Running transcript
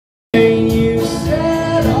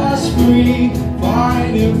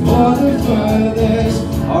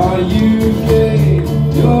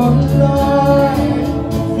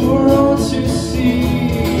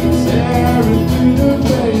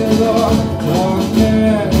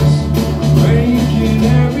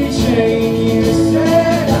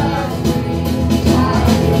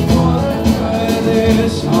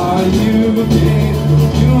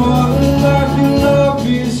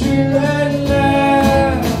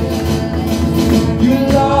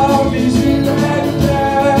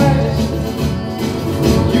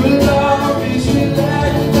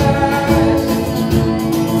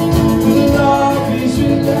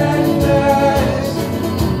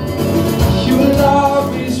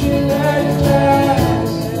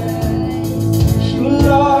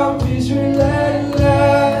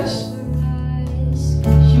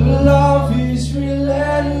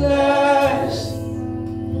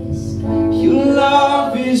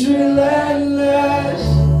relentless.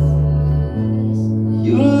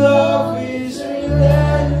 Your love is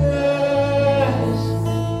relentless.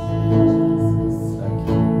 Thank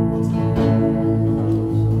you.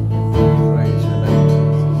 Praise your name,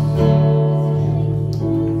 Jesus.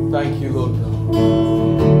 Thank you, Lord God.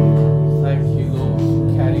 Thank you, Lord, for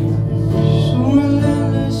carrying us. So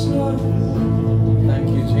relentless, Lord. Thank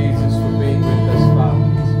you, Jesus, for being with us, Father.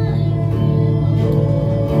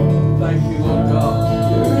 Thank you, Lord God.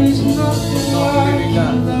 There is nothing Not like giving your up.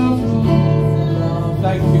 love, Lord.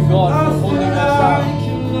 Thank you, God, for Nothing holding us up. like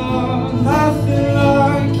your love. Nothing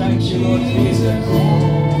like Thank you, Lord Jesus.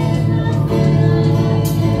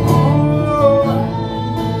 Oh, Lord.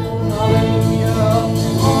 Hallelujah.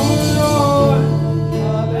 Oh, Lord.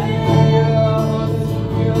 Hallelujah.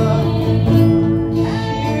 Hallelujah.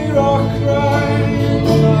 Hear our cries.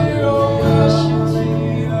 Hear our worship to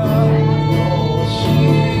you.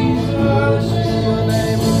 Jesus. Your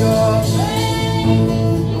name, God.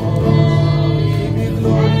 We give you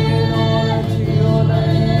glory and honor to your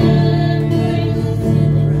name.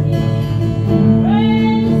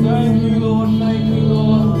 Thank you, Lord. Thank you,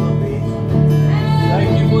 Lord. Thank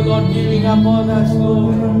you for not giving up on us,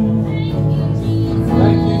 Lord.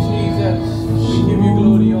 Thank you, Jesus. We give you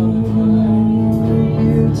glory, honor to your name.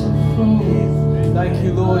 Thank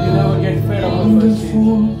you, Lord. You never get fed up of us,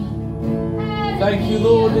 Jesus. Thank you,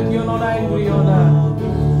 Lord, that you're not angry on us,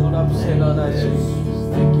 not upset on us,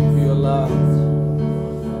 Jesus. Thank you for your love.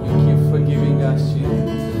 You keep forgiving us,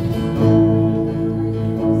 Jesus.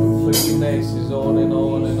 Forgiveness is on and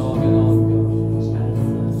on and on and on, God.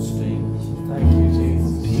 Thank you,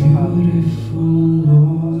 Jesus. Beautiful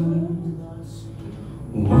Lord,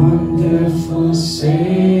 wonderful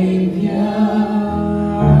Savior,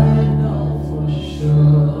 I know for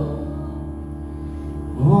sure.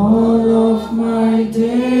 All of my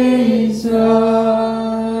days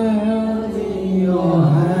are held in your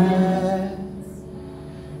hand,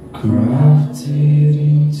 crafted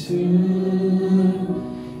into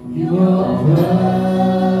your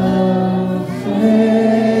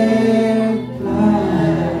perfect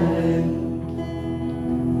plan.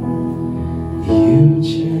 You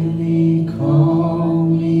gently call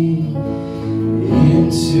me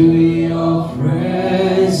into your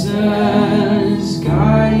presence,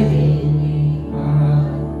 guiding me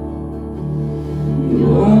out.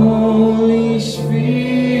 Holy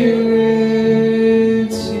Spirit,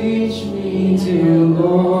 teach me, dear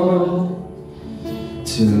Lord,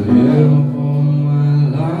 to live all my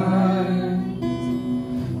life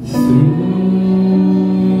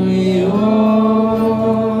through your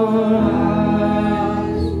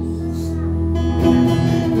eyes.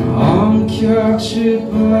 I'm captured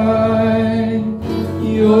by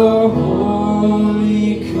your holy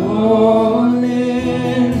calling.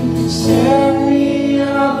 Set me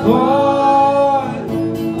apart.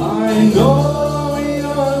 I know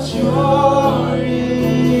you're drawing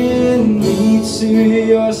me to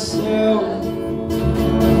yourself.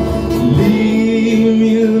 Lead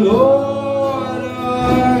me, Lord,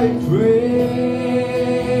 I pray.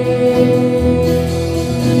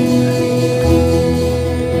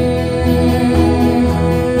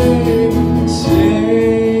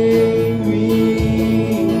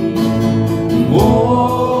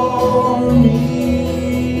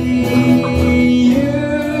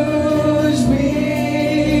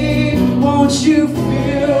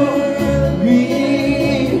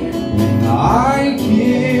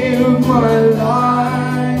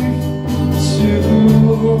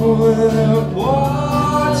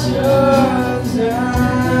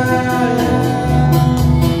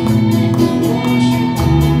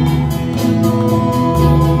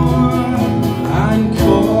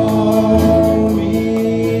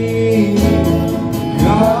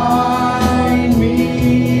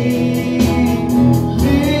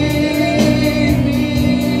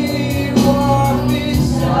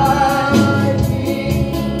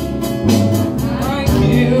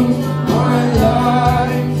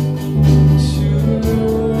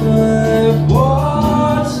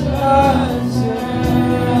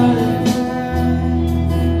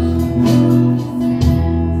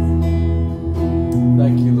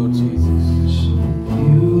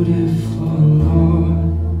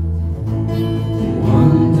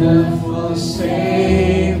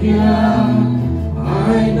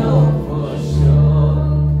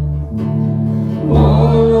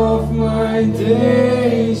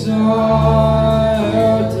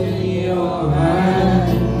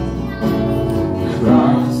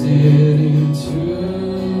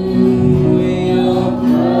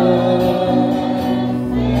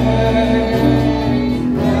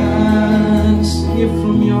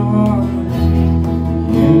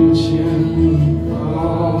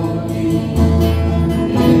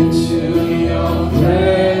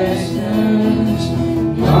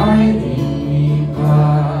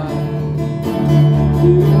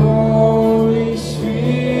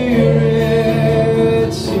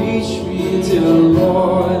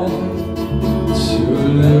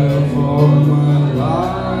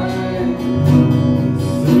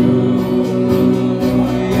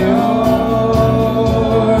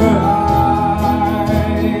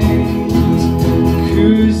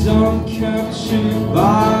 I'm captured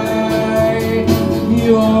by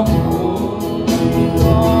your holy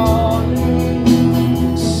calling.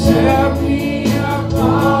 Set me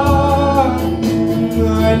apart.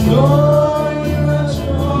 I know you're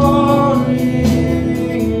drawing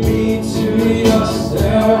me to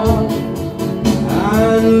yourself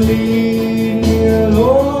and lead me,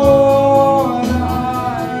 Lord, I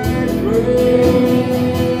pray.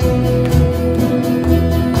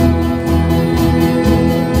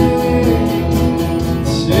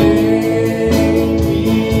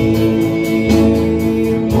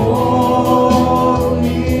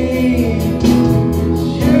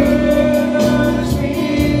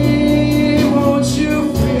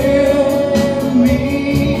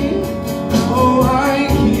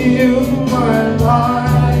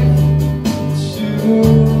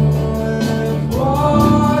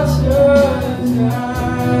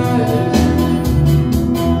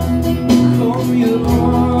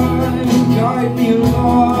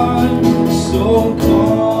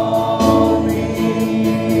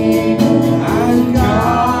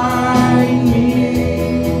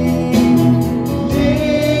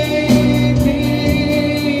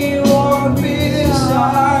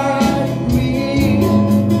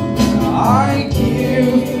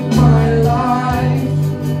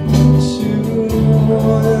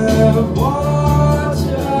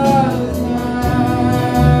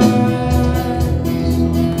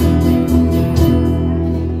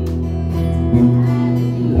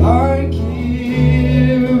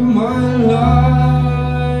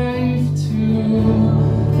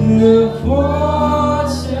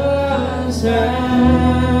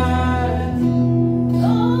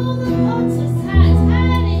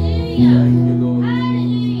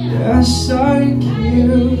 Yes, I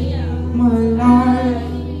give my life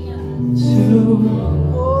to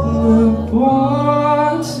the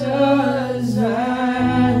potter's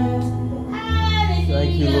hand.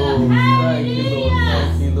 Thank you, Lord. Thank you, Lord.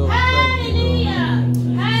 Thank you, Lord. Thank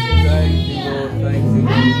you, Lord. Thank you, Lord. Thank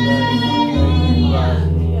you, Lord. Thank you, God.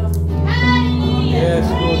 Yes,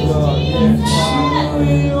 Lord God. Yes, God. We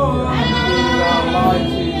give our life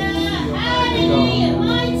to you.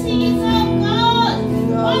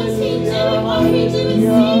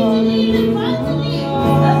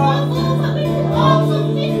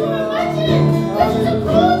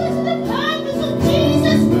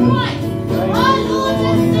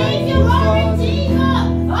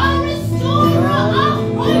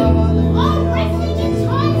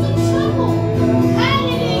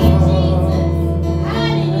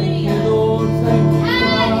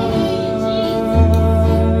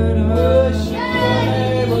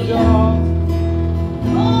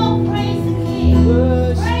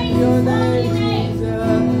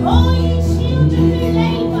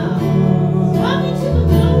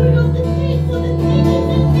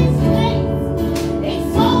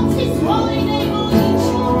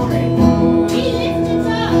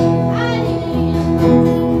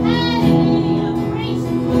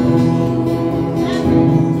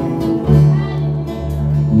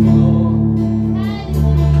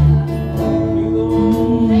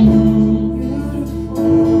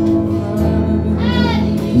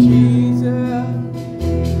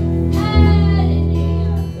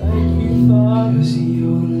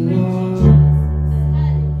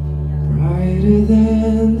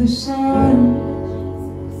 Than the sun,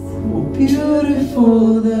 more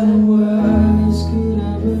beautiful than words could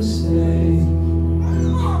ever say.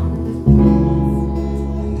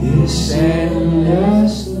 This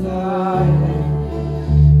endless light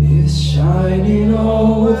is shining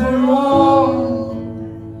over all.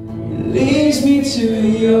 It leads me to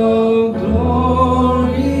your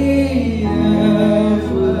glory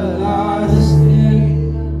everlasting.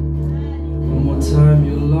 One more time,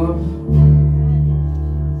 your love.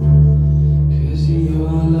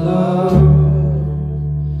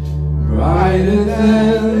 Brighter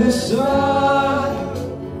than the sun,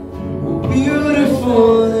 more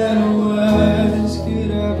beautiful than words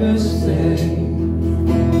could ever say.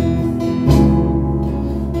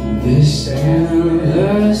 This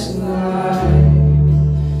endless light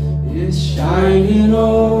is shining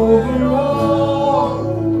over all.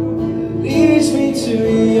 It leads me to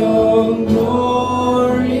your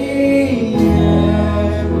glory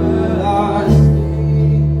everlasting.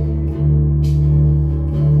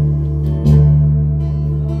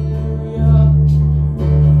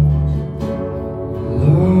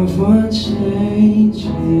 Love unchanging,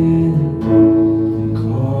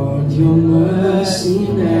 God, your mercy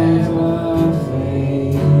never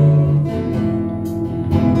fades.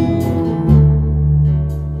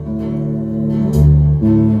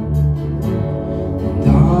 And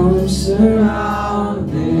I'm surrounded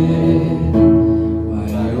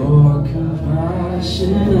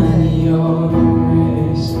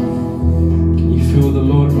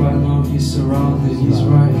He's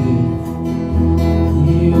right here.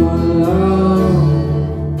 Your love,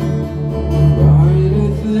 brighter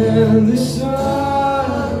than the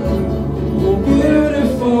sun, more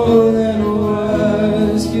beautiful than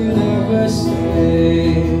words could ever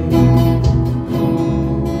say.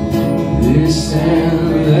 This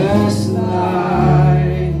endless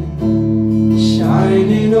light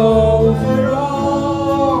shining over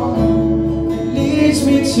all leads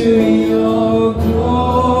me to your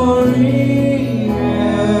glory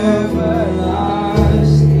everlasting.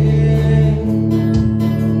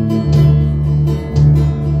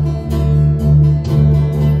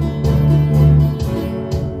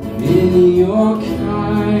 In your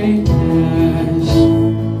kindness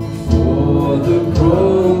for the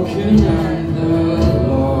broken and the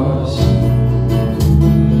lost,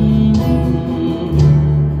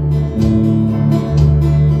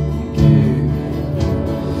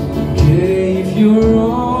 gave your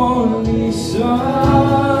only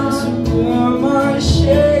Son to bear my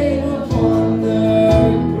shame upon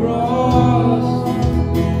the cross.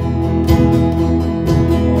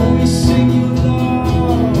 Oh, we sing your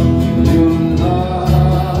love,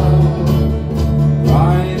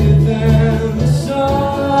 brighter than the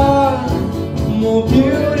sun, more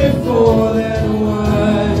beautiful than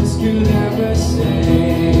words could ever say.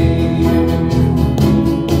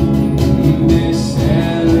 This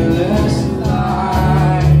endless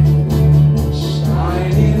light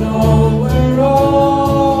shining over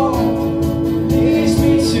all leads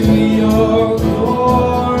me to your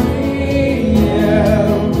glory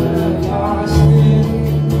everlasting.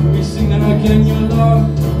 We sing that again, your love.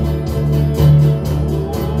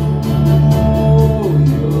 Oh,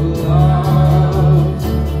 your love,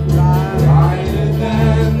 brighter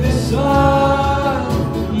than the sun,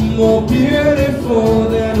 more beautiful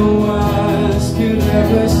than words could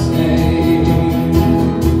ever say.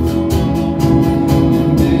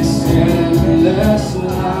 This endless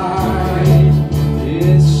light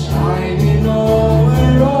is shining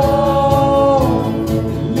over all,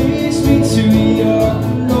 leads me to your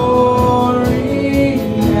glory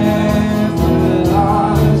everlasting.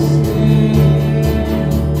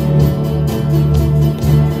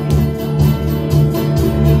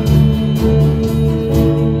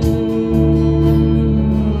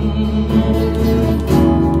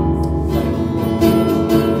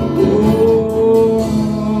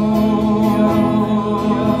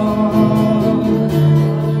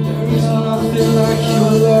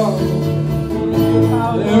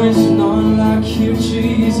 There is none like you,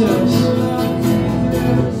 Jesus.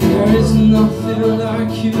 There is nothing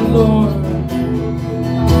like you, Lord.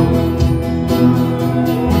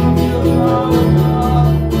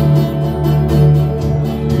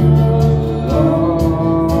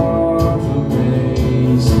 Love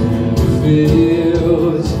amazing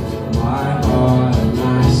fills my heart and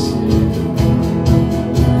I sing.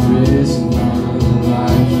 There is none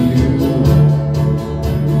like you.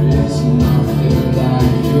 There's nothing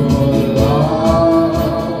like your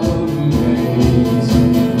love,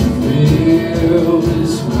 amazing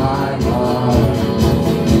fills my heart.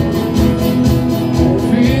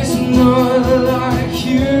 There is none like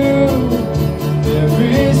you. There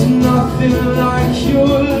is nothing like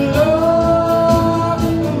your love,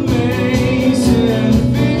 amazing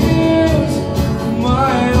fills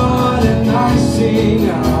my heart, and I sing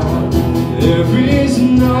out. There is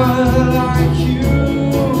none like you.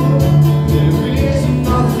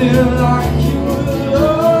 Nothing like your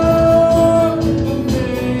love,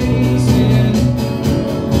 amazing.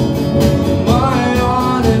 My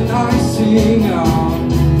heart and I sing out.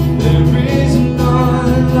 There is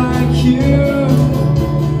none like you.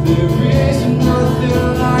 There is nothing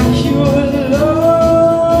like your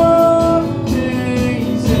love,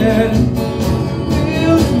 amazing.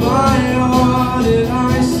 Fills my heart and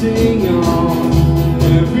I sing out.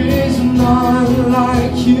 There is none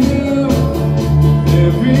like you.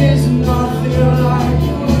 There is nothing like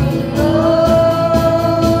your love.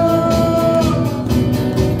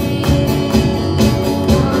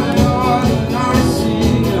 My heart and I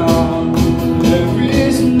sing out. There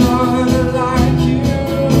is none like you.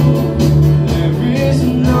 There is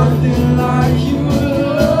nothing like your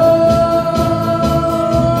love.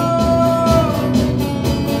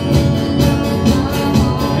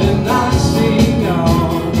 And I sing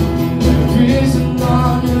out. There is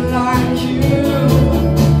none like you.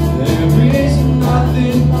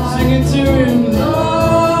 Sing it to him.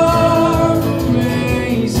 Love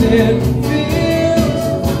amazing fills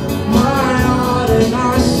my heart and I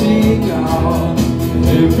sing out.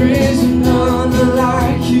 There is none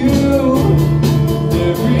like you.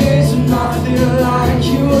 There is nothing like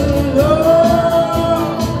your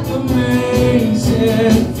love, amazing.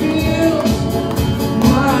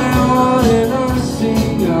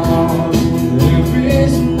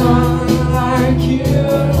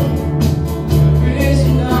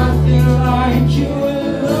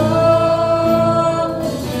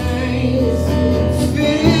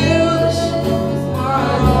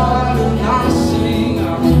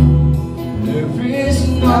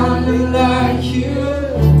 none like you.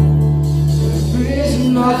 There is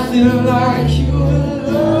nothing like you,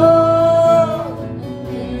 Lord.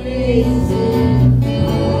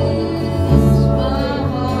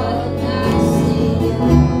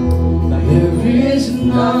 There is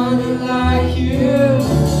none like you.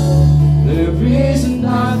 There is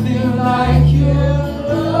nothing like you, Lord.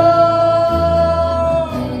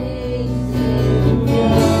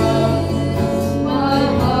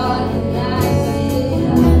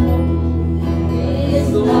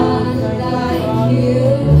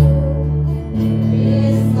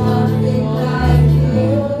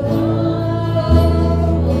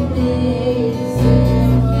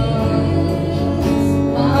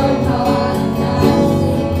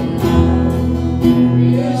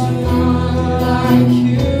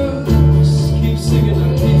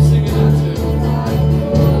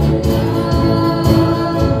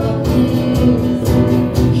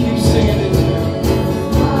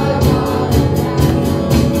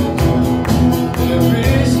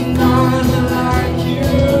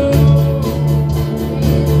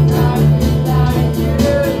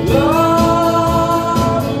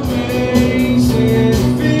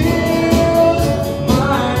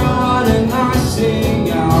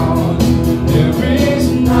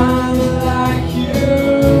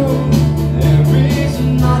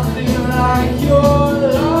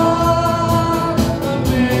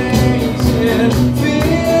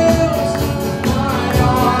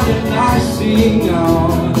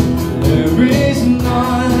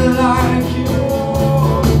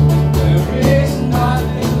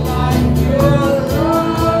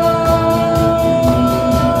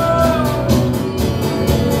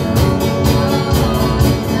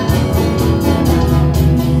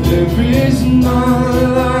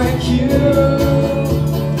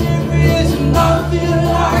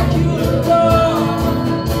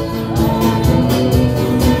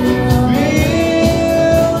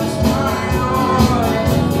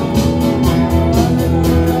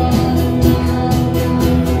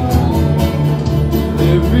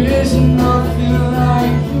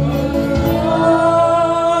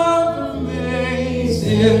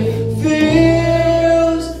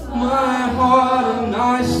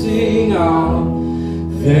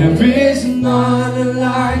 There is none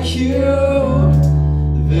like you.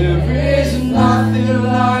 There is nothing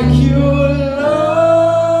like you, Lord.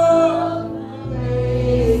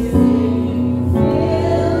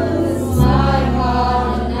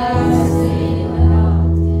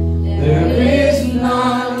 Fills my heart and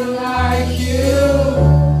I sing out.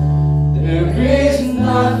 There is none like you. There is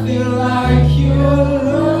nothing like you,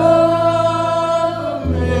 Lord.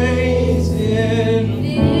 Amazing.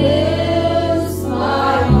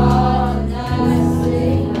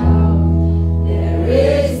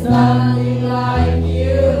 Nothing like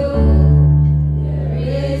you. There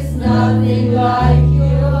is nothing like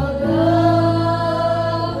your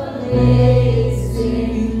love.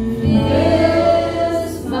 Amazing.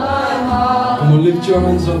 Fills my heart. Come on, lift your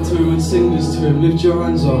hands up to him and sing this to him. Lift your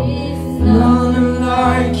hands up. None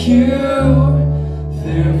like you.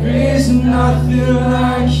 There is nothing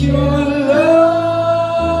like your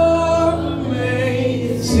love.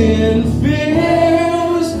 Amazing.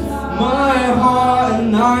 Fills my heart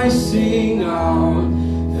and I sing out.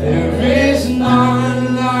 There is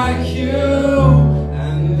none like you,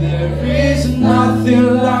 and there is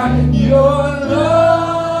nothing like your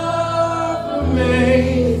love.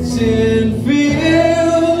 Amazing.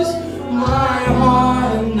 Fills my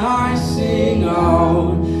heart and I sing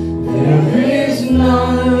out. There is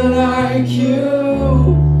none like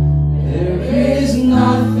you. There is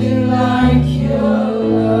nothing like your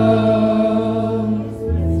love.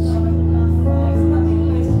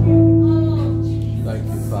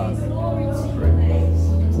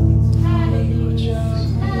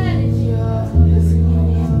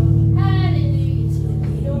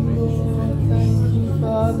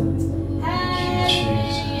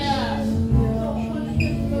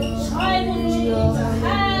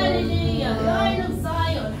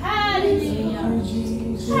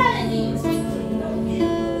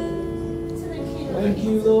 Thank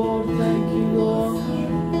you, Lord. Thank you, Lord.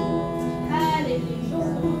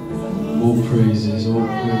 Hallelujah. All praises,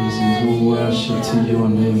 all worship to your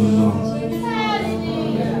name alone.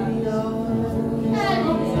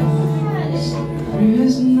 There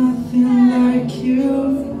is nothing like you.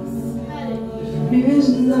 There is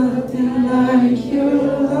nothing like your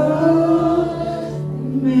love.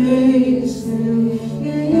 Amazing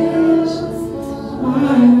fills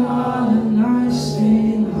my heart and I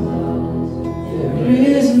sing. There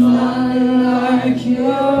is nothing like you.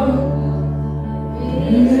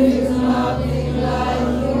 There is nothing like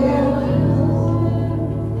you.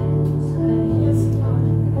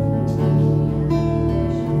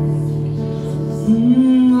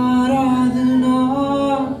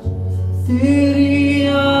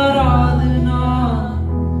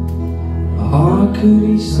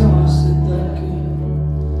 आखिरी सांस तक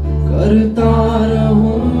करता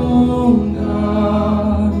रहूंगा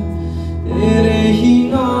तेरे ही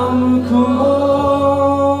नाम को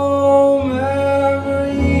मैं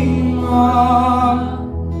महिमा।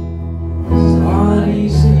 सारी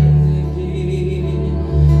जिंदगी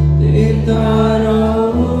देता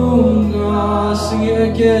रहूंगा। Sing it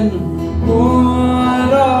again. ओ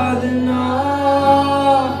आराधना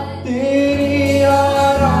तेरी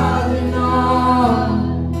आराधना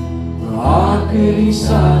आखिरी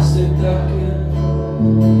सांस तक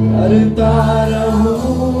करता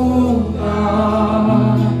रहूंगा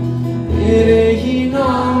तेरे ही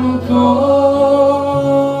नाम को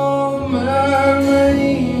मैं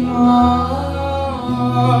महिमा।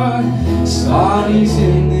 सारी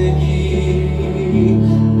जिंदगी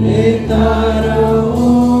देता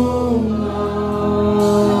रहूंगा।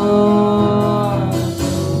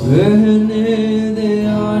 बहने दे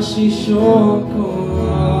आशीषों को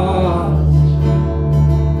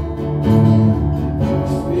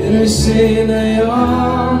फिर से नया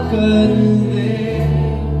कर दे।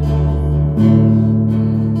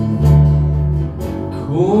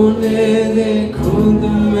 खोने दे खुद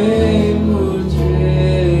में मुझे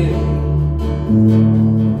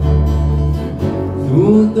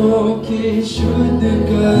दूधों की शुद्ध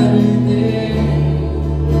कर दे।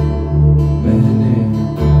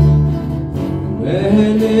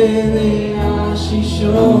 बहने दे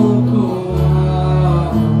आशीषों को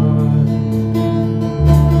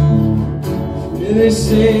फिर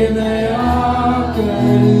से नया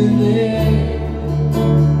कर दे।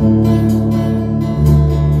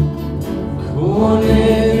 खोने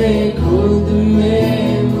दे खुद में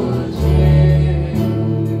मुझे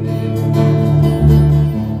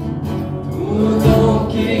दूधों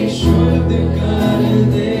की शुद्ध कर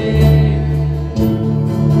दे।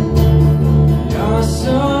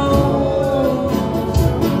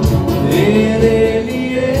 तेरे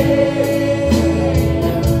लिए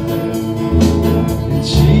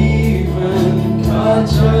जीवन का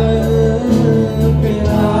जल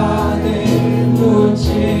पिला दे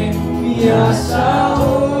मुझे। प्यासा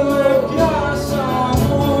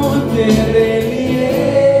हूँ तेरे लिए।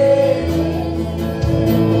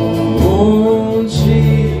 ओ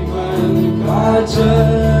जीवन का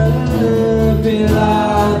जल पिला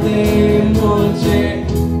दे मुझे।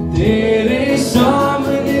 तेरे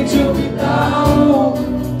सामने झुकता हूँ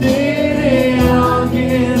तेरे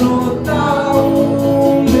आगे रोता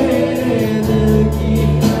हूँ। मेरे दिल की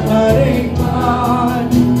हर एक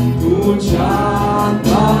बात तू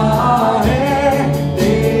जानता है।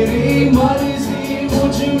 तेरी मर्जी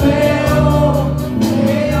मुझ में हो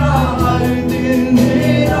मेरा हर दिन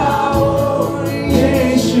मेरा हो।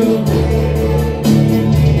 यीशु तेरे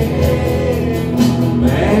लिए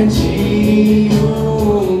मैं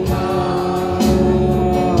जीऊंगा।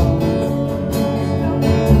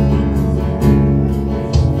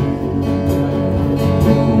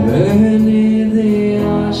 बहने दे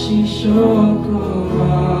आशीषों को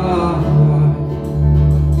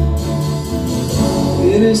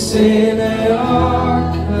फिर से नया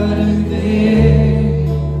कर दे।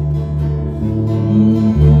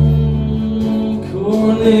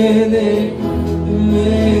 खोने दे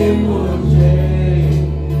में मुझे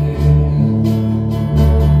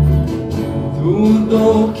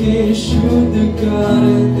दूधों की शुद्ध कर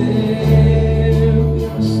दे।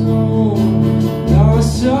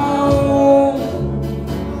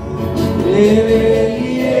 तेरे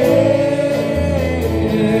लिए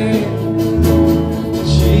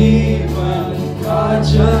जीवन का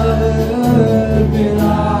जल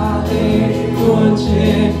पिला दे मुझे।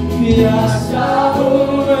 प्यासा हूँ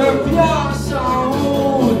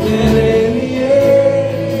तेरे लिए।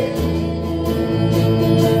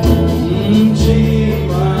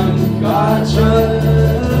 जीवन का जल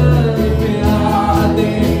पिला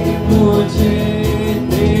दे मुझे।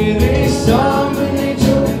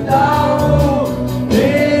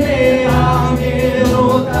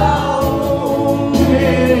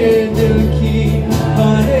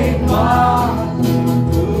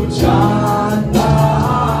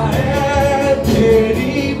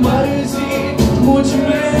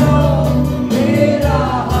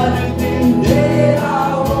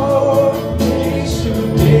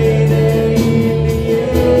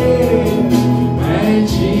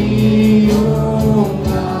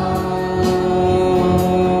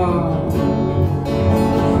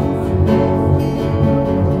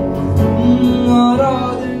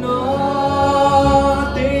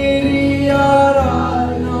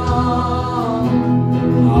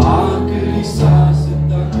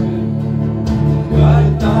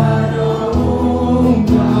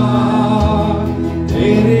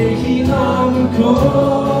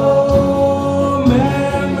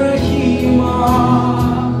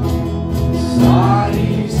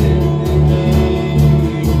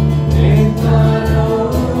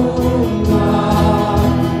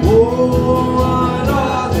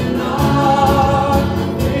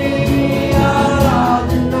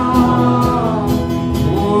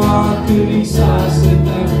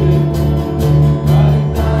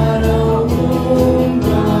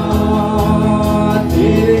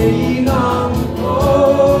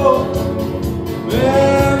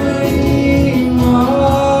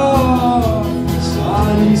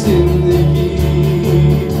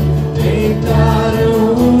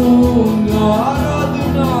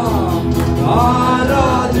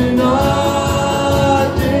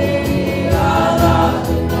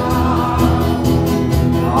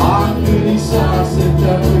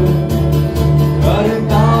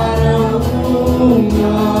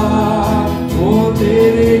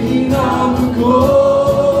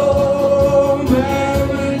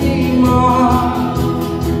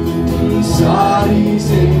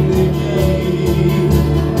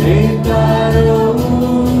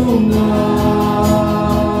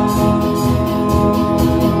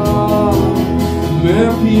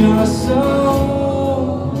 प्यासा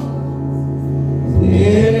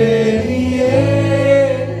तेरे लिए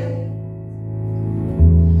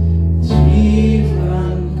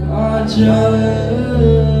जीवन का जल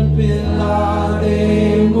पिला दे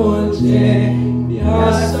मुझे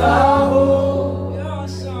प्यासा हो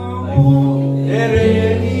तेरे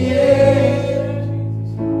लिए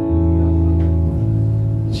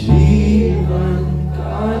जीवन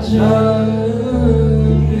का जल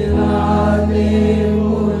पिला दे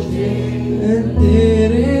मुझे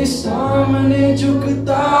तेरे सामने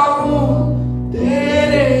झुकता हूँ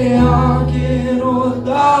तेरे आगे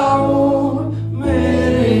रोता हूँ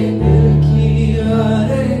मेरे दिल की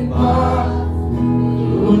हर एक बात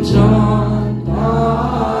तू जानता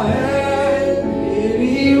है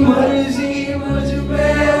तेरी मर्जी मुझ पे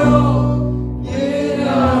हो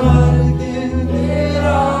तेरा हर दिल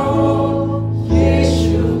तेरा हो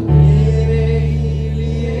यीशु तेरे ही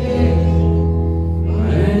लिए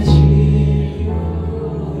मैं जीऊंगा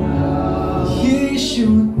यीशु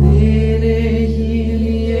तेरे ही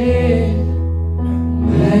लिए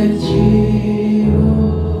मैं जीऊंगा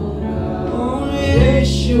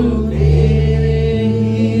यीशु तेरे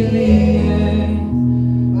ही लिए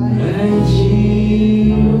मैं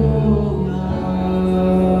जीऊंगा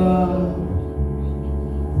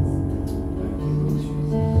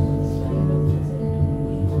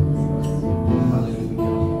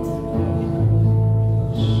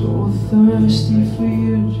So thirsty for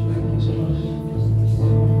you, Jesus.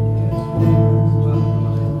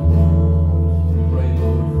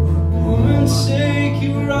 Come and take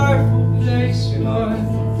your rightful place, God.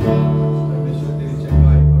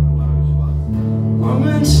 Come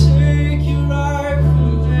and take your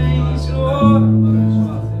rightful place, Lord.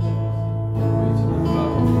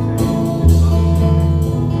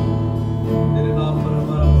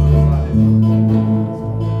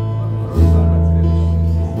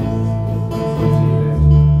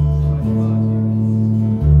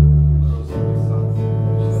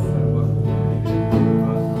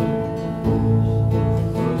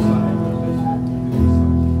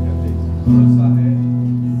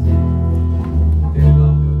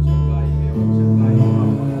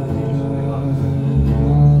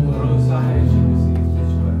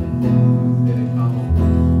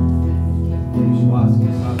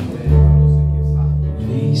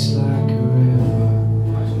 Peace like a river,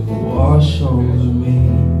 wash over me.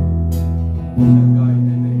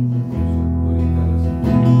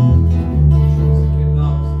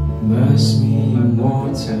 Immerse me in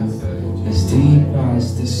water as deep as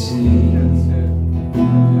the sea.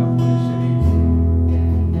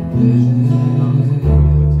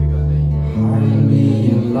 Hide me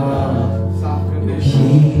in love, your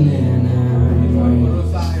healing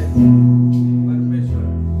embrace.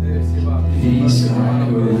 Peace like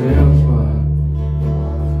a river,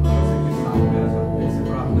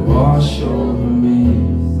 wash over me.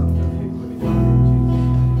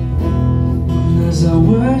 As I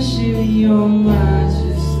worship your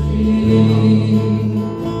majesty,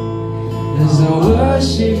 as I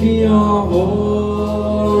worship your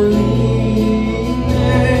holy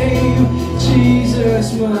name,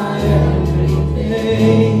 Jesus, my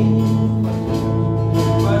everything,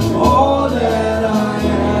 but all that I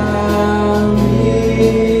am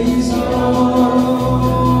is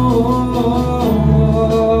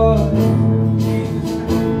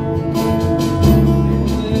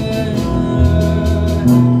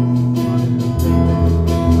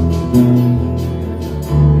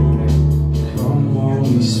Come,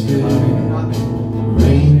 Holy Spirit,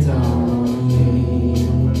 rain down on me.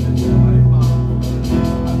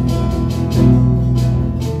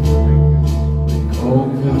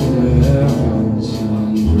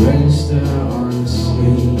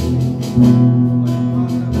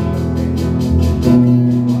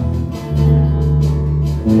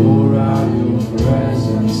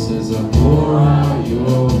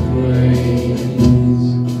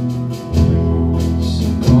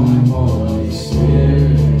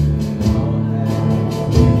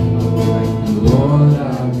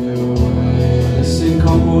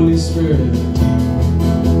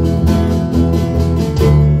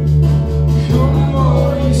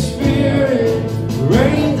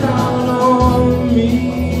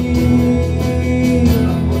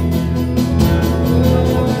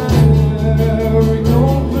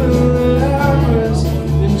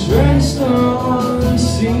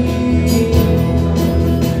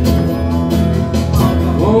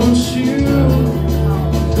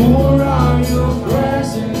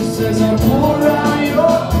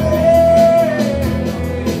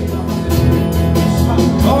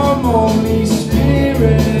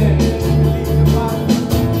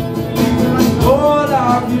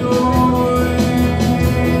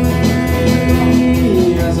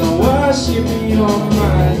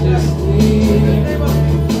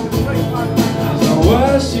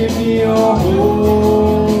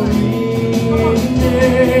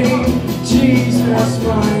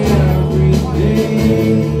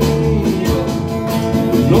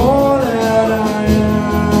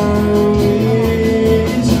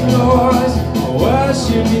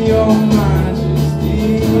 your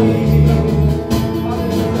majesty.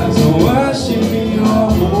 As I worship your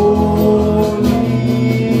holy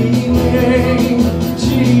name,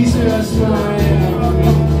 Jesus, my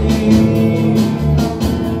everything.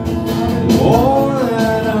 All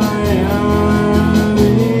that I am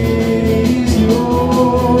is yours.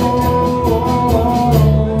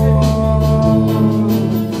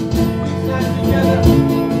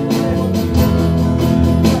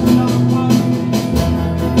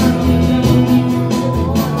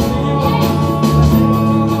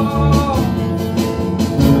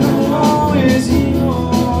 All is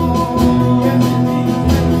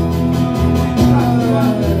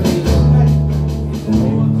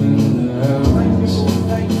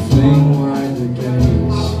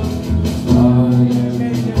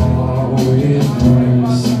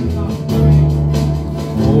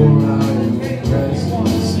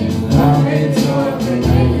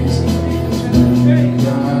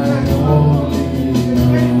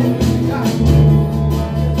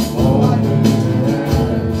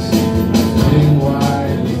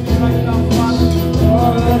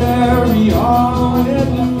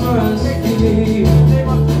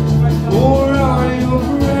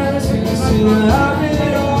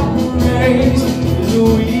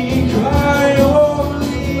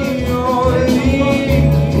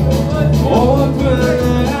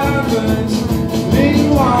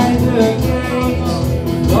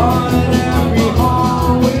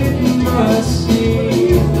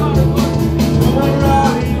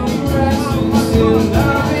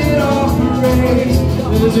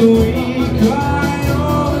as we cry,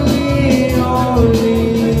 holy, holy.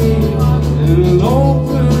 And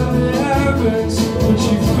open the heavens, would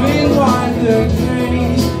you fill wide the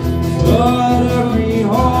gates, flood every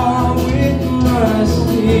heart with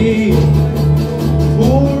mercy.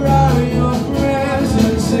 Pour out your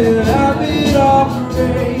presence and habit of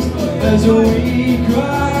praise as we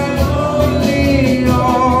cry, holy,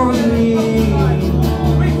 holy.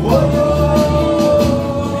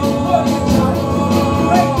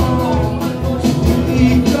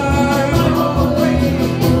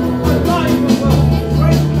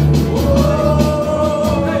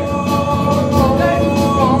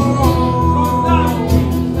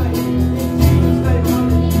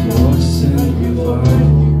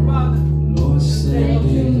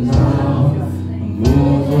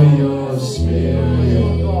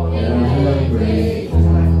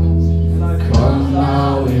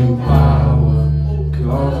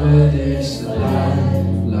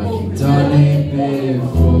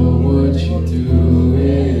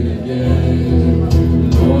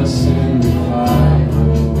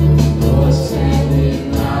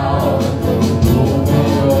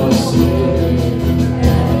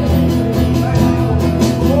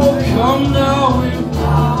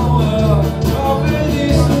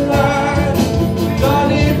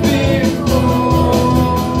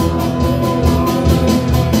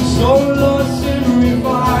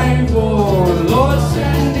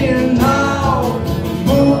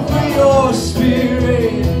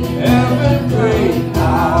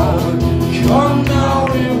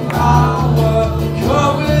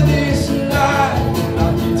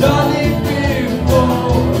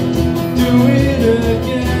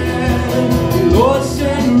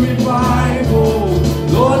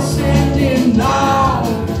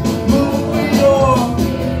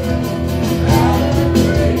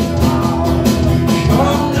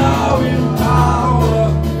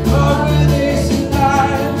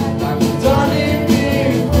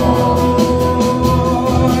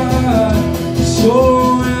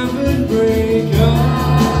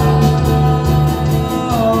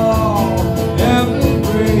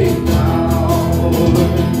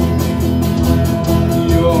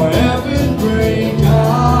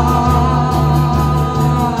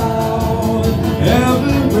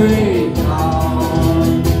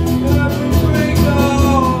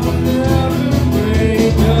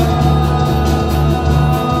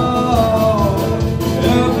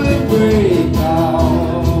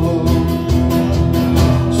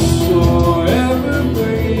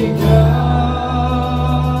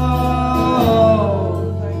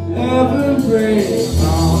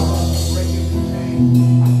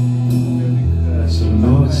 So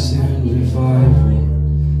Lord, send revival.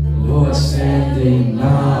 Lord, send it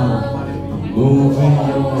now. Move in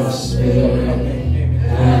your spirit.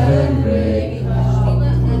 Heaven break.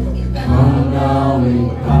 Come now in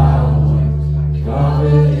power.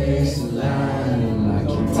 Cover this land like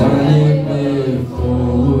you've done it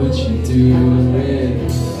before. Would you do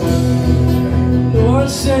it? Lord,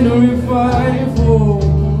 send a revival.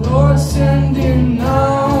 Lord, send it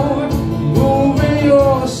now. Move in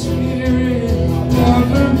your spirit.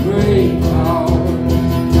 Heaven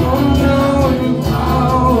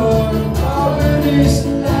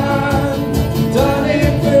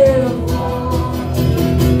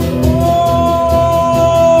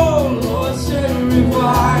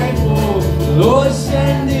Lord,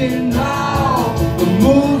 send it now.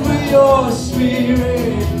 Move with your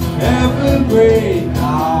spirit. Heaven break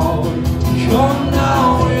out. Come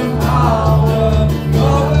now in power.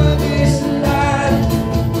 Cover this land.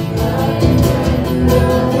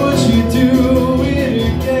 Would you do it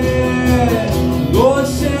again? Lord,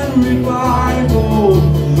 send revival.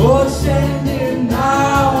 Lord, send it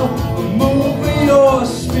now. Move with your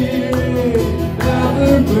spirit.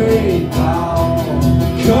 Heaven break out.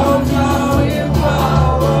 Come now in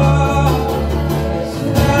power.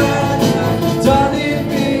 Done it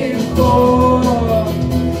before.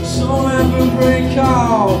 So heaven break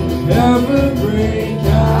out. Heaven break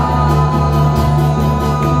out.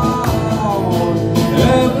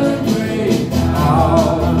 Heaven break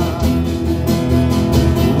out.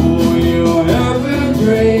 Oh, your heaven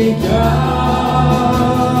break out.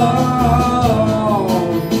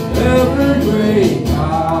 Heaven break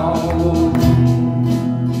out.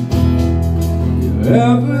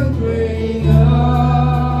 Heaven break out.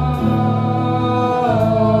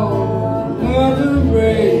 Heaven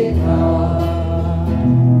break out.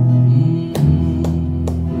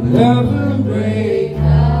 Heaven break out.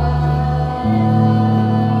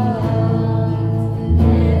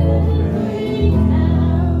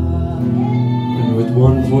 And with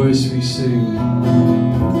one voice we sing.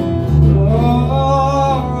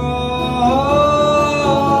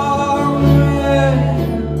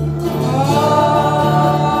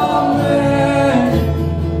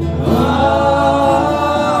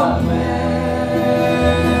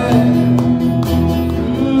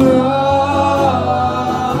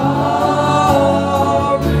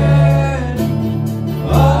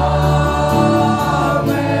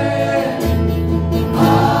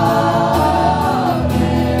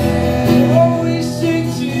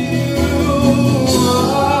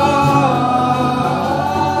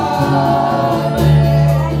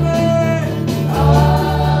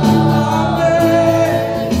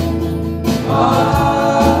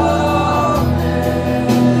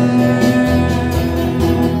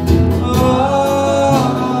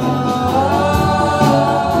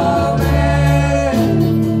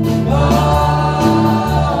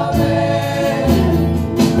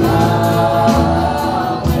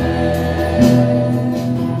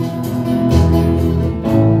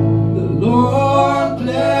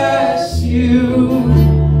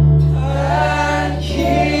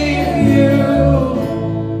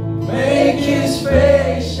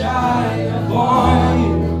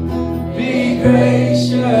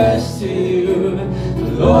 Gracious to you,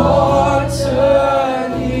 Lord, turn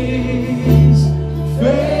His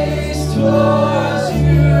face towards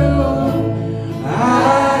you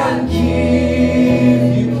and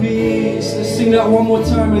give you peace. Let's sing that one more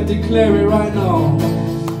time and declare it right now.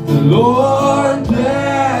 The Lord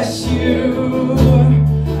bless you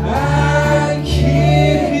and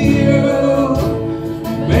keep you,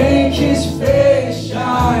 make His face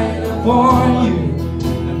shine upon you.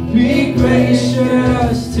 Be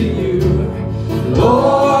gracious to you,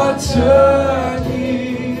 Lord, turn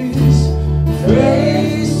His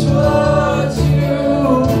face towards you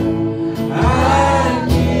and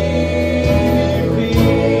give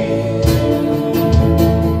peace.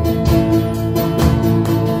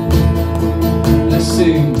 Let's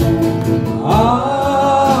sing.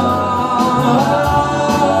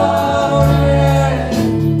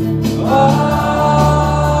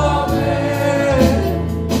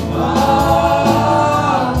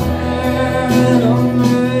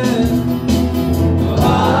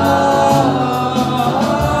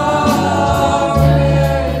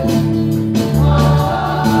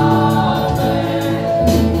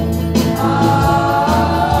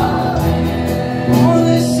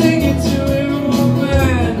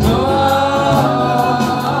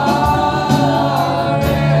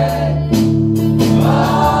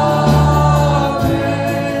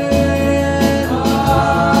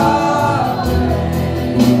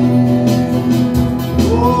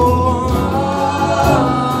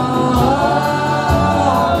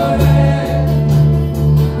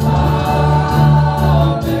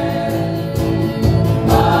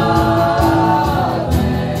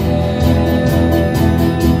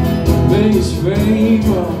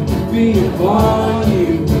 Be upon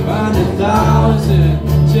you and 1,000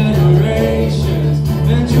 generations,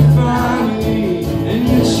 and your family, and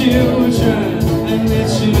your children, and their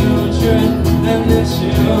children, and their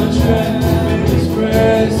children. May His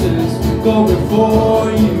presence go before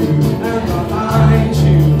you, and behind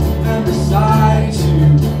you, and beside you,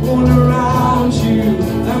 all around you,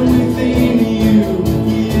 and within you.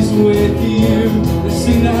 He is with you. Let's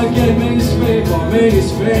sing that again. May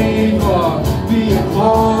His favor be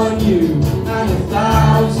upon you and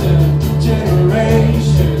 1,000 generations.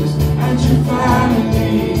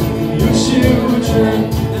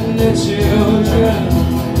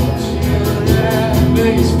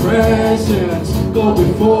 presence go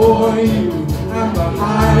before you and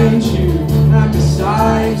behind you and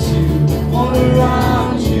beside you, all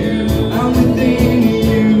around you and within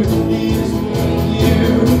you. He is with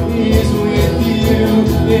you, He is with you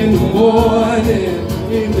in the morning,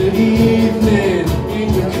 in the evening,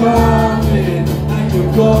 in your coming and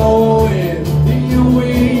your going, in your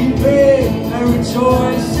weeping and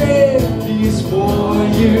rejoicing. He is for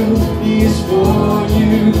you, He is for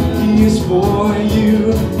you, He is for you, He is for you, He is for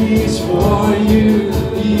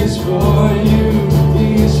you, He is for you, He is for you, He is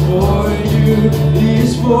for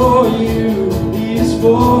you, He is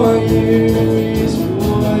for you.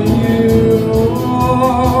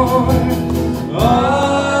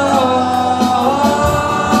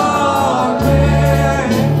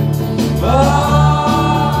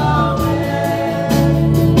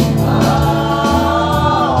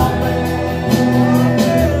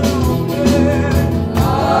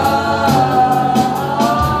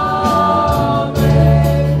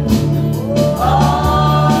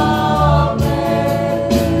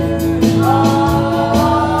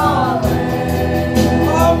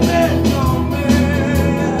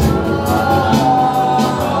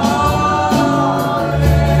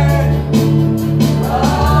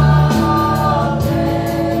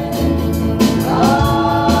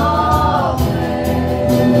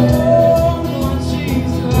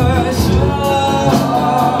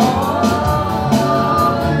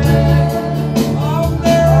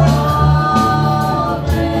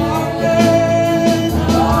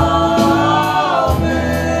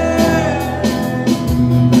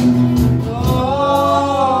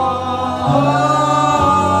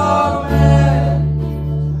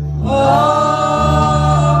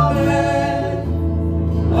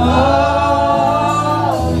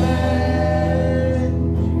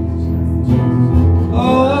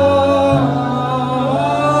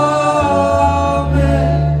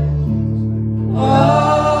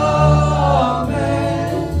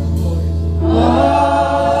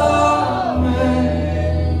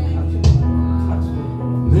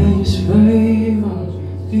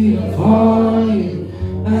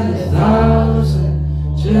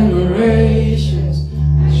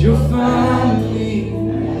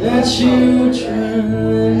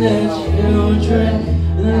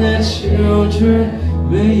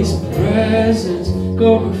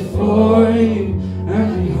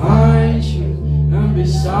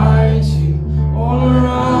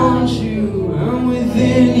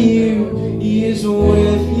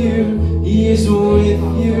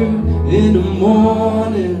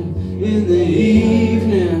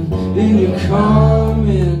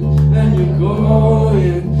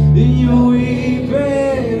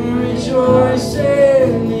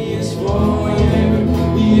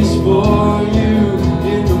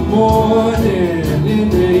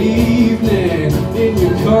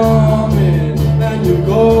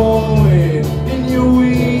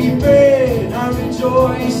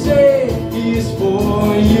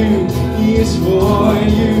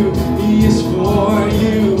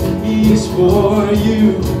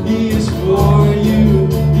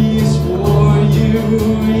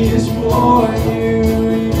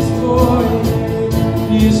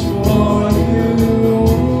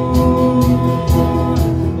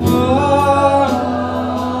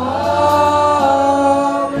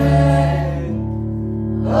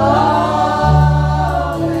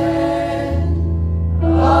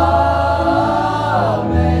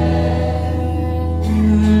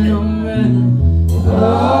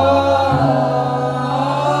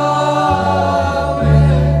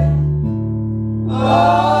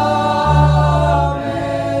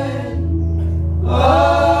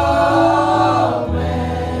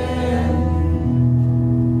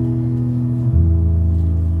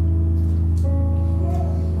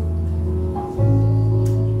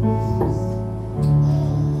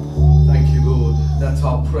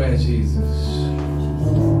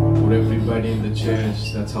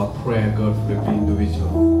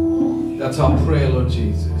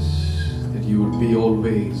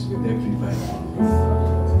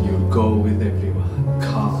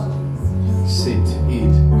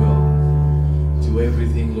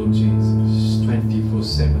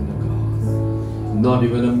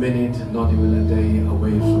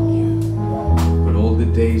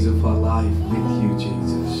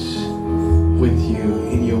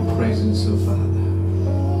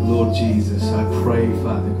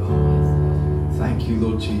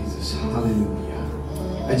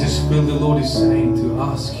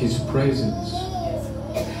 His presence.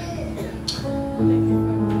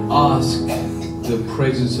 Ask the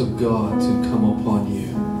presence of God to come upon you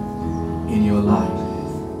in your life,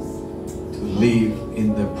 to live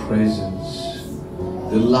in the presence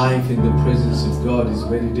The life in the presence of God is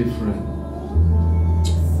very different.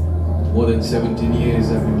 More than 17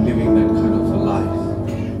 years I've been living that kind of a life.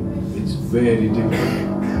 It's very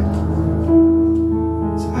different.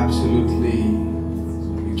 It's absolutely,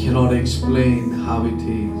 you cannot explain how it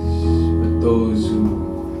is. But those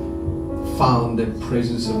who found that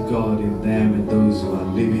presence of God in them and those who are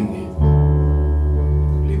living it,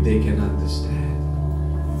 only they can understand.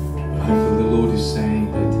 But I feel the Lord is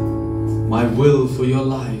saying that my will for your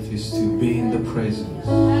life is to be in the presence.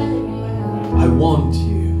 I want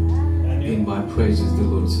you in my presence, the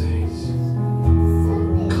Lord says.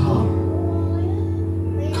 Come.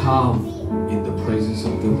 Come in the presence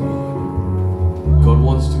of the Lord. God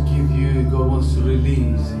wants to give you, God wants to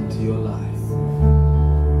release into your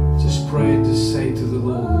life. Just pray, just say to the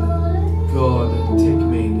Lord, God, take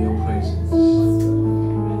me in your presence.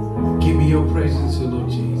 Give me your presence, O Lord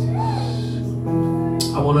Jesus.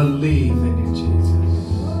 I want to live in it, Jesus.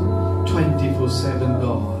 24/7,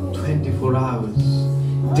 God. 24 hours.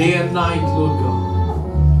 Day and night, Lord God.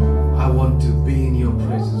 I want to be in your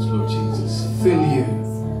presence, Lord Jesus. Fill you.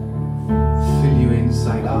 Fill you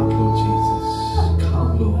inside out, Lord Jesus.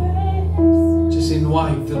 Come, Lord. Just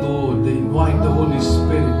invite the Lord. Invite the Holy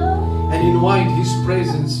Spirit. And invite His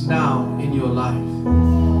presence now in your life.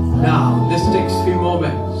 Now, let's take a few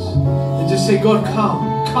moments. And just say, God,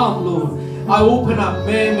 come. Come, Lord. I open up.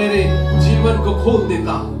 मैं मेरे जीवन को खोल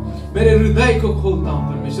देता हूँ. मेरे हृदय को खोलता हूँ.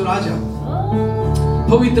 परमेश्वर आ जाओ.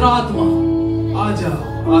 पवित्र आत्मा आ जाओ.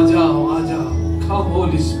 आ जाओ. आ जाओ. Come,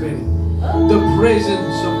 Holy Spirit. The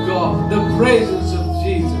presence of God. The presence of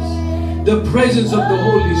Jesus. The presence of the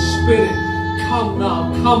Holy Spirit. Come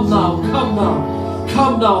now. Come now. Come now.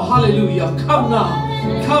 Come now. Hallelujah. Come now.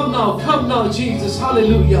 Come now. Come now, Jesus.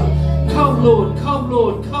 Hallelujah. Come, Lord. Come,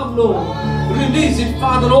 Lord. Come, Lord. Release it,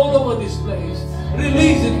 Father, all over this place.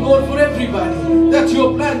 Release it, Lord, for everybody. That's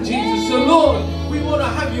your plan, Jesus. So, Lord, we want to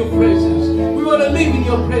have your presence. We want to live in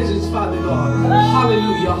your presence, Father God.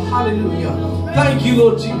 Hallelujah. Hallelujah. Thank you,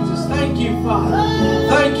 Lord Jesus. Thank you, Father.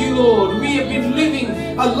 Thank you, Lord. We have been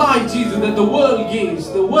living a life, Jesus, that the world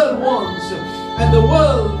gives, the world wants, and the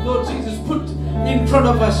world, Lord Jesus, put in front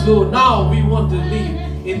of us, Lord. Now we want to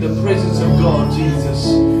live in the presence of God,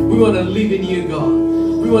 Jesus. We want to live in you, God.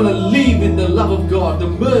 We want to live in the love of God, the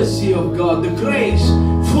mercy of God, the grace,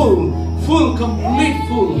 full, complete,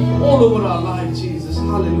 all over our life, Jesus.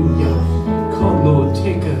 Hallelujah. Come, Lord,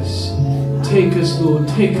 take us. Take us, Lord,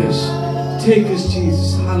 take us. Take us,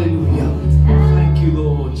 Jesus. Hallelujah. Thank you,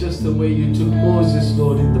 Lord, just the way you took Moses,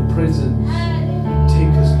 Lord, in the presence.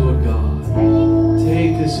 Take us, Lord God.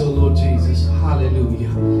 Take us, oh Lord Jesus.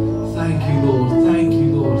 Hallelujah. Thank you, Lord. Thank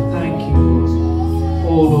you, Lord. Thank you, Lord.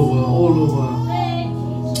 All over, all over.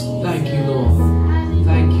 Thank you, Lord.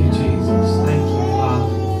 Thank you, Jesus. Thank you, Father.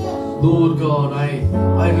 Lord God,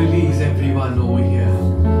 I release everyone over here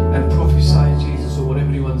and prophesy, Jesus, over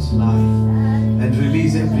everyone's life. And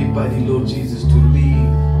release everybody, Lord Jesus, to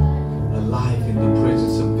live a life in the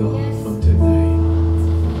presence of God from today.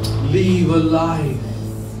 Live a life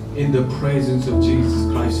in the presence of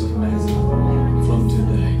Jesus Christ of Nazareth from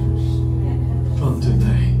today. From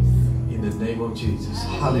today. In the name of Jesus.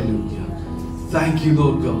 Hallelujah. Thank you,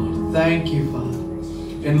 Lord God. Thank you, Father.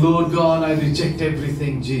 And Lord God, I reject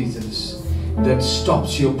everything, Jesus, that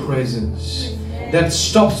stops your presence, that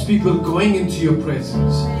stops people going into your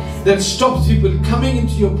presence, that stops people coming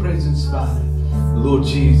into your presence, Father. Lord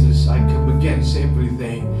Jesus, I come against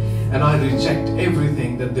everything and I reject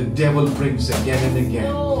everything that the devil brings again and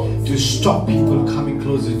again to stop people coming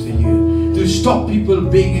closer to you, to stop people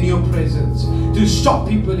being in your presence, to stop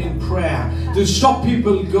people in prayer, to stop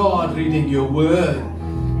people, God, reading your word,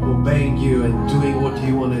 obeying you and doing what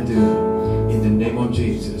you want to do. In the name of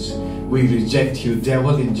Jesus, we reject you,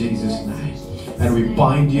 devil, in Jesus' name. And we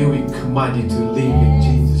bind you, we command you to leave in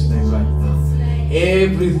Jesus' name right now.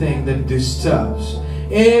 Everything that disturbs,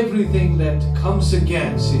 everything that comes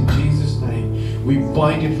against, in Jesus' name, we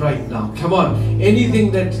bind it right now. Come on,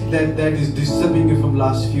 anything that is disturbing you from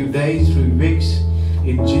last few days, few weeks,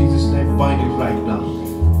 in Jesus' name, bind it right now.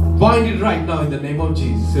 Bind it right now in the name of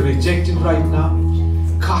Jesus. Reject it right now.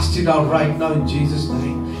 Cast it out right now in Jesus'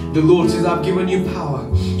 name. The Lord says, I've given you power.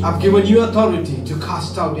 I've given you authority to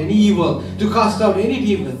cast out any evil, to cast out any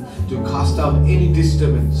demon, to cast out any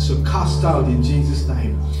disturbance. So cast out in Jesus'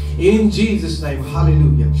 name. In Jesus' name,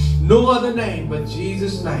 hallelujah. No other name but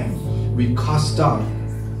Jesus' name. We cast out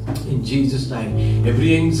in Jesus' name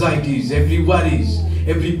every anxieties, every worries,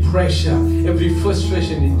 every pressure, every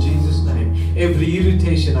frustration in Jesus' name. Every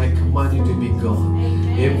irritation, I command you to be gone.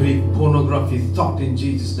 Every pornography thought in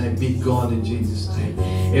Jesus' name, be gone in Jesus' name.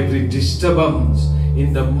 Every disturbance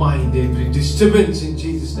in the mind, every disturbance in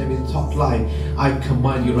Jesus' name, in thought life, I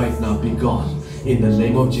command you right now, be gone in the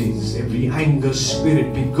name of Jesus. Every anger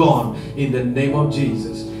spirit, be gone in the name of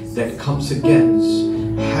Jesus, that comes against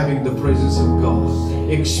having the presence of God,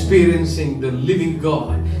 experiencing the living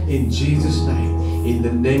God in Jesus' name. In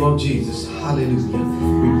the name of Jesus, hallelujah.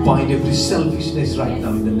 We bind every selfishness right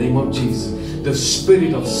now in the name of Jesus. The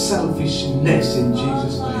spirit of selfishness in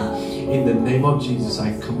Jesus' name. In the name of Jesus,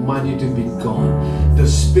 I command you to be gone. The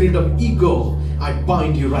spirit of ego, I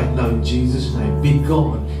bind you right now in Jesus' name. Be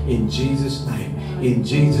gone in Jesus' name. In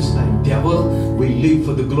Jesus' name. Devil, we live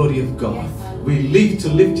for the glory of God. We live to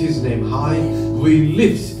lift His name high. We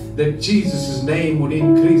live that Jesus' name would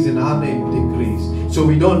increase and our name would decrease. So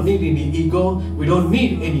we don't need any ego. We don't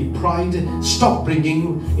need any pride. Stop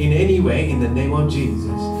bringing in any way in the name of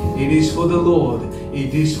Jesus. It is for the Lord.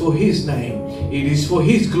 It is for His name. It is for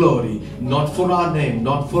His glory. Not for our name.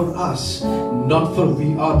 Not for us. Not for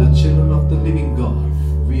we are the children of the living God.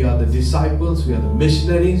 We are the disciples. We are the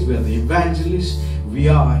missionaries. We are the evangelists. We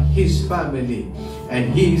are His family.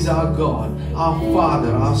 And He is our God, our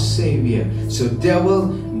Father, our Savior. So devil,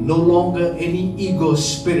 no longer any ego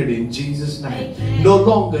spirit in Jesus' name. No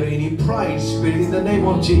longer any pride spirit in the name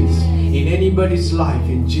of Jesus. In anybody's life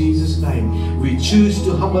in Jesus' name. We choose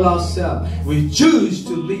to humble ourselves. We choose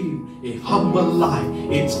to live a humble life.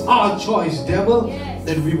 It's our choice, devil,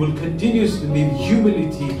 that we will continuously live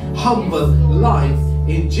humility, humble life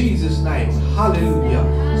in Jesus' name.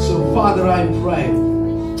 Hallelujah. So Father, I pray,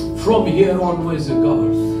 from here onwards,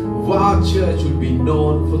 God, our church will be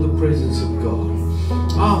known for the presence of God.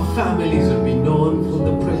 Our families will be known for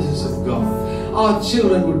the presence of God. Our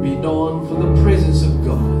children will be known for the presence of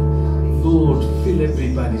God. Lord, fill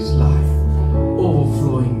everybody's life,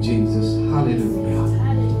 overflowing Jesus. Hallelujah.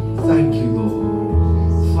 Thank you,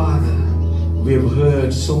 Lord. Father, we have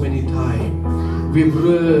heard so many times. We've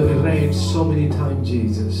read so many times,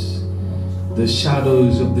 Jesus, the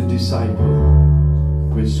shadows of the disciple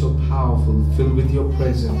were so powerful, filled with your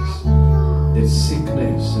presence, that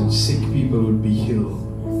sickness and sick people would be healed.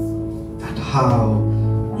 That how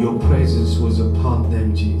your presence was upon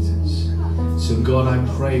them, Jesus. So God, I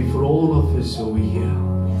pray for all of us over here,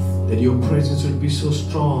 that your presence would be so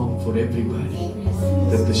strong for everybody,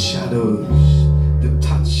 that the shadows, the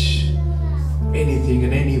touch, anything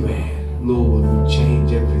and anywhere, Lord, would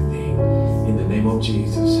change everything in the name of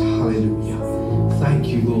Jesus. Hallelujah. Thank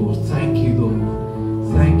you, Lord. Thank you, Lord.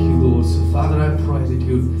 Thank you, Lord. So Father, I pray that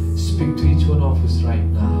you speak to each one of us right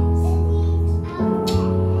now.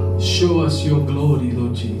 Show us your glory,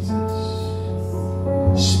 Lord Jesus.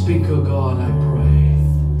 Speak, oh God, I pray.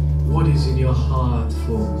 What is in your heart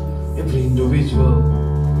for every individual,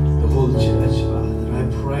 the whole church, Father? I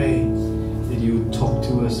pray that you would talk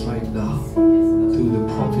to us right now through the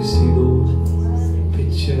prophecy, Lord,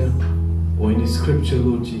 picture, or in the scripture,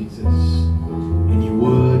 Lord Jesus. Any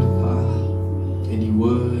word, Father.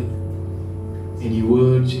 Any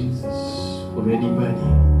word, Jesus, for anybody.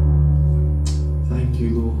 Thank you,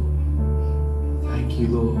 Lord. Thank you,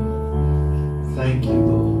 Lord. Thank you,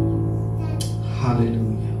 Lord.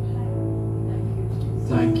 Hallelujah.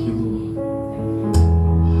 Thank you, Lord.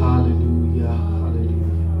 Hallelujah.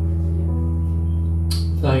 Hallelujah.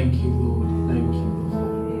 Thank you, Lord. Thank you,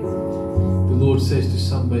 Lord. The Lord says to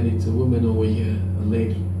somebody, it's a woman over here, a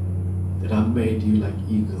lady, that I made you like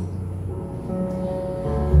eagle,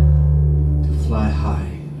 to fly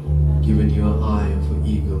high, given you an eye of an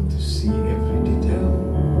eagle to see every detail,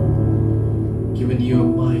 given you a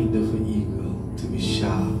mind of an eagle to be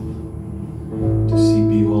sharp, to see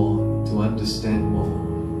beyond, to understand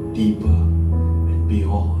more, deeper and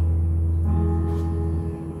beyond,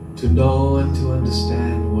 to know and to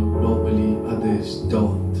understand what normally others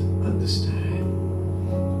don't understand.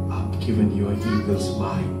 I've given you an eagle's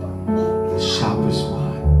mind, the sharpest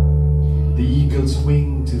one, the eagle's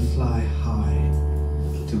wing to fly high,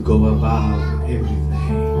 to go above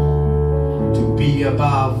everything, to be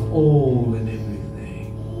above all and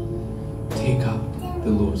everything. Take up, the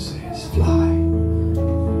Lord says, fly.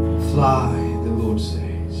 Fly, the Lord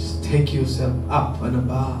says. Take yourself up and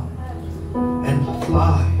above and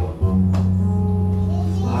fly.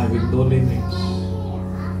 Fly with no limits.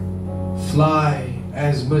 Fly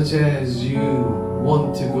as much as you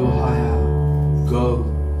want to go higher. Go,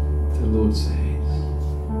 the Lord says.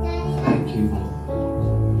 Thank you,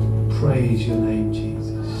 Lord. Praise your name,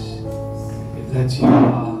 Jesus. If that's you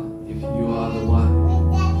are, if you are the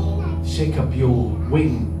one, shake up your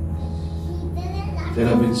wings that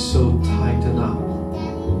have been so tightened up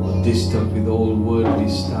or disturbed with all worldly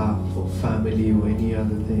stuff or family or any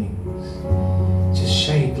other things. Just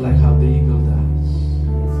shake like how the eagle does.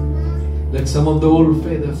 that some of the old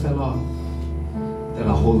feather fell off that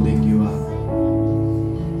are holding you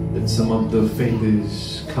up. That some of the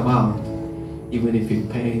feathers come out, even if it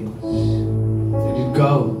pains. Let it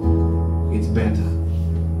go. It's better.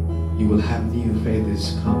 You will have new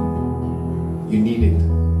feathers come. You need it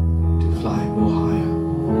to fly more higher.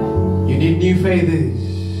 You need new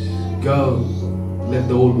feathers. Go. Let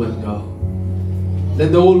the old one go.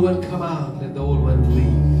 Let the old one come out. Let the old one leave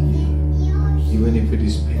you. Even if it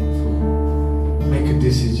is painful. Make a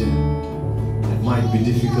decision that might be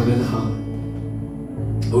difficult and hard.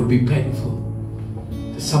 It would be painful.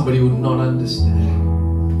 That somebody would not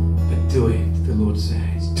understand. But do it, the Lord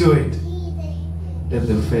says. Do it. Let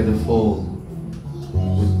the feather fall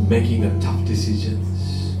with making a tough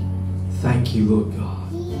decisions. Thank you, Lord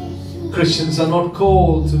God. Christians are not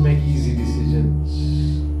called to make easy decisions.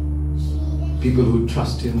 People who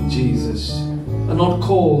trust in Jesus are not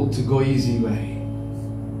called to go easy way.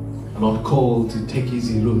 Are not called to take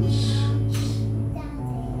easy routes.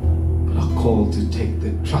 But are called to take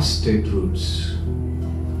the trusted routes.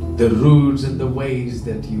 The routes and the ways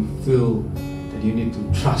that you feel that you need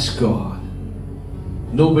to trust God.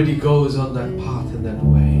 Nobody goes on that path and that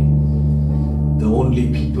way. The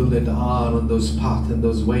only people that are on those paths and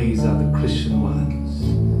those ways are the Christian ones.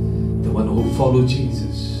 The one who follow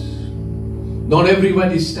Jesus. Not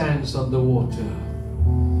everybody stands on the water.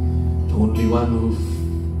 The only one who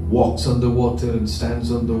walks on the water and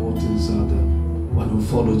stands on the waters are the one who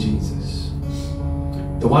follow Jesus.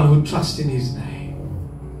 The one who trusts in His name.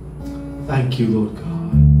 Thank you, Lord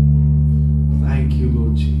God. Thank you,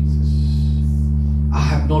 Lord Jesus. I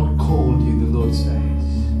have not called you, the Lord says,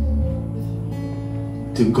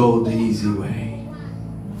 to go the easy way.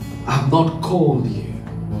 I have not called you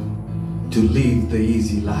to live the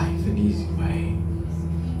easy life and easy way.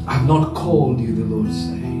 I have not called you, the Lord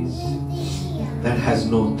says, that has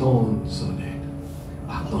no thorns on it.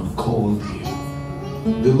 I have not called you.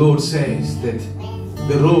 The Lord says that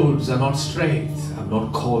the roads are not straight. I have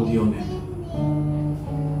not called you on it.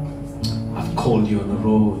 I've called you on a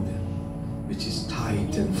road which is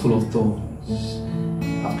tight and full of thorns.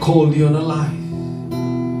 I've called you on a life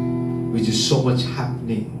which is so much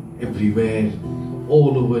happening everywhere,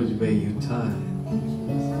 all over where you turn.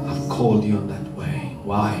 I've called you on that way.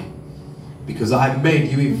 Why? Because I've made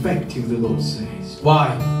you effective, the Lord says.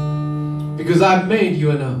 Why? Because I've made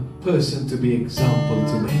you a person to be example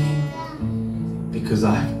to many. Because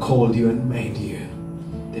I've called you and made you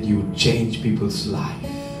that you would change people's life.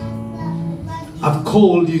 I've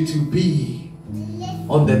called you to be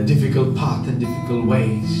on that difficult path and difficult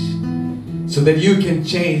ways, so that you can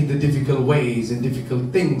change the difficult ways and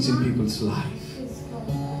difficult things in people's life.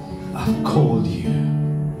 I've called you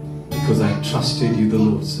because I trusted you, the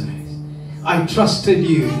Lord says. I trusted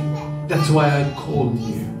you. That's why I called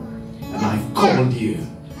you. And I called you,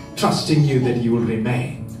 trusting you that you will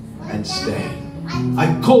remain and stay.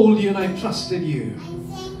 I called you and I trusted you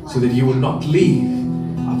so that you will not leave.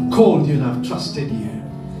 I've called you and I've trusted you.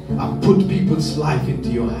 I've put people's life into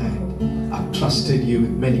your hand. I've trusted you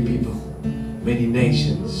with many people, many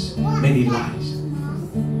nations, many lives.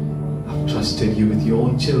 I've trusted you with your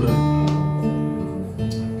own children.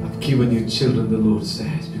 I've given you children, the Lord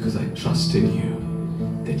says, because I trusted you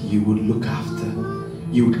that you would look after,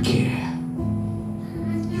 you would care,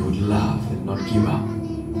 you would love and not give up.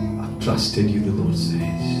 I've trusted you, the Lord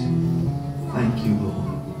says. Thank you, Lord.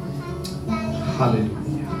 Hallelujah.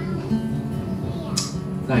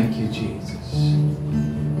 Thank you, Jesus.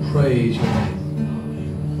 Praise your name.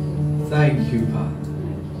 Thank you, Father.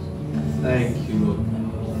 Thank you, Lord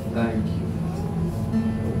God. Thank you.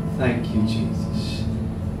 Thank you, Jesus.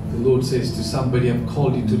 The Lord says to somebody, I've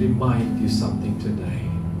called you to remind you something today.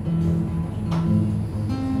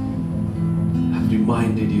 I've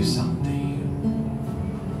reminded you something.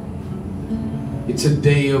 It's a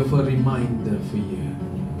day of a reminder for you.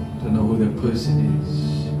 I don't know who that person is,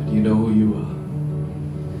 but you know who you are.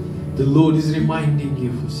 The Lord is reminding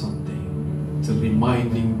you for something. It's a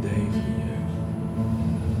reminding day for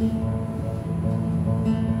you.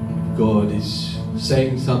 God is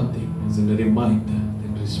saying something as a reminder,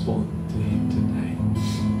 then respond to Him today.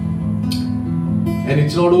 And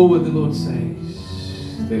it's not over, the Lord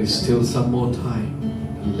says. There is still some more time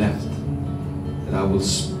left that I will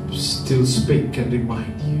still speak and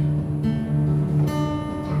remind you.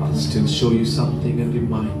 I'll still show you something and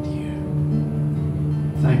remind you.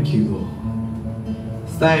 Thank you, Lord.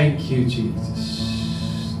 Thank you,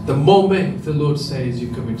 Jesus. The moment the Lord says you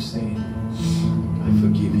commit sin, I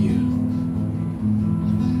forgive you.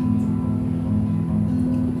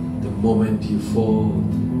 The moment you fall,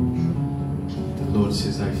 the Lord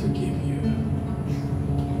says, I forgive you.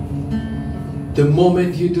 The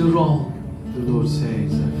moment you do wrong, the Lord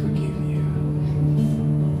says, I forgive you.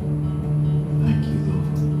 Thank you, Lord.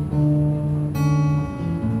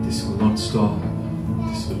 This will not stop.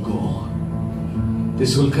 This will go on.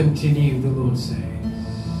 This will continue, the Lord says.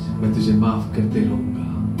 मैं तुझे माफ करते रहूंगा.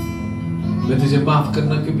 मैं तुझे माफ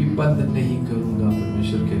करना कभी बंद नहीं करूंगा,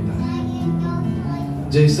 परमेश्वर कहता है.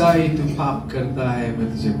 जैसा ही तू पाप करता है, मैं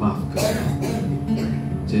तुझे माफ करता हूं.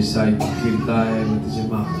 जैसा ही तू गिरता है, मैं तुझे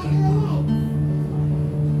माफ करता हूं.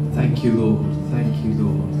 Thank you, Lord. Thank you,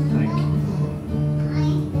 Lord. Thank you, Lord.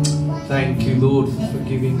 Thank you, Lord, for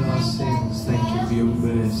forgiving our sins. Thank you for your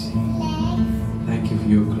mercy. Thank you for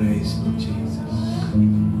your grace, Lord Jesus.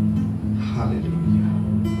 Hallelujah.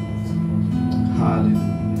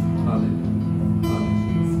 Hallelujah. Hallelujah.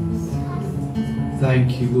 Hallelujah. Thank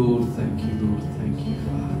you, Lord. Thank you, Lord. Thank you,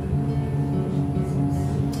 Father.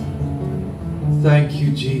 Thank you,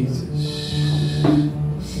 Jesus.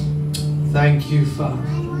 Thank you, Father.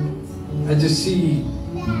 I just see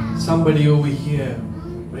somebody over here,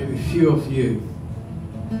 maybe few of you,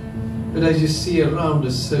 but I just see around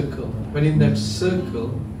a circle. But in that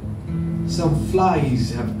circle, some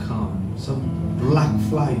flies have come, some black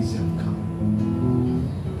flies have come.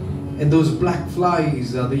 And those black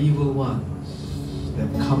flies are the evil ones that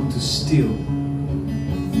come to steal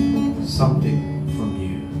something from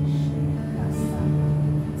you.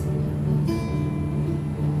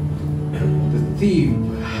 The thief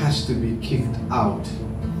has to be kicked out.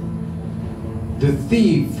 The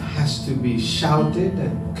thief has to be shouted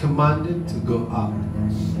and commanded to go out.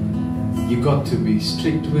 You got to be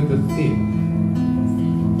strict with the thief.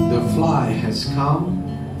 The fly has come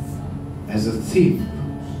as a thief.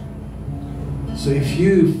 So if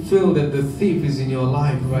you feel that the thief is in your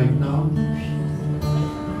life right now,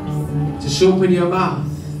 just open your mouth.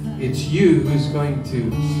 It's you who's going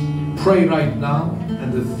to pray right now,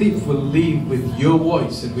 and the thief will leave with your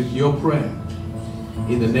voice and with your prayer.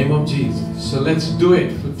 In the name of Jesus. So let's do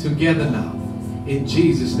it together now. In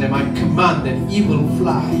Jesus' name, I command that evil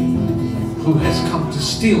fly who has come to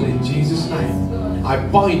steal in Jesus' name. I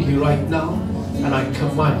bind you right now, and I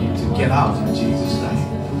command you to get out in Jesus'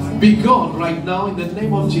 name. Be gone right now in the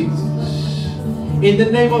name of Jesus. In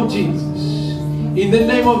the name of Jesus. In the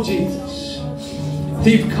name of Jesus.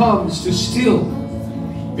 Thief comes to steal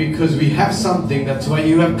because we have something. That's why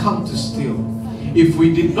you have come to steal. If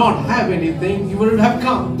we did not have anything, you wouldn't have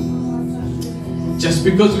come. Just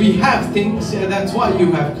because we have things, that's why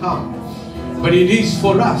you have come. But it is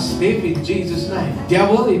for us, thief, in Jesus' name.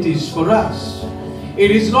 Devil, it is for us.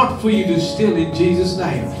 It is not for you to steal in Jesus'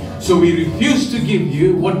 name. So we refuse to give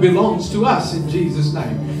you what belongs to us in Jesus'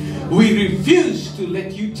 name. We refuse to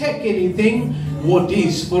let you take anything what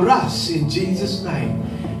is for us in Jesus' name.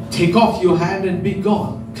 Take off your hand and be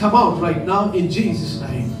gone. Come out right now in Jesus'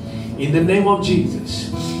 name. In the name of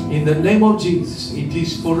Jesus. In the name of Jesus. It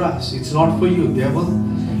is for us. It's not for you, devil.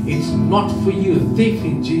 It's not for you, thief,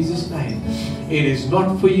 in Jesus' name. It is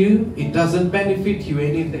not for you. It doesn't benefit you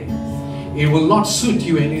anything. It will not suit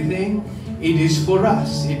you anything. It is for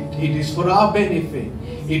us. It is for our benefit.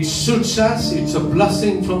 It suits us. It's a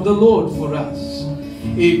blessing from the Lord for us.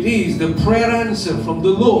 It is the prayer answer from the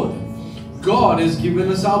Lord. God has given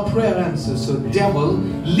us our prayer answer. So devil,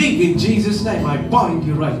 leave in Jesus' name. I bind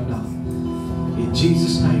you right now. In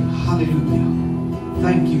Jesus' name. Hallelujah.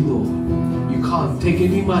 Thank you, Lord. You can't take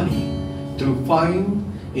any money through fine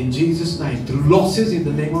in Jesus' name. Through losses in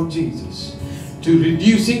the name of Jesus. To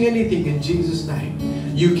reducing anything in Jesus' name.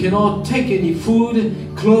 You cannot take any food,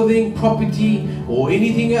 clothing, property, or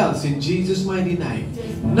anything else in Jesus' mighty name.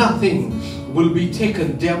 Nothing will be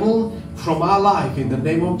taken, devil, from our life in the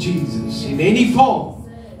name of Jesus. In any form.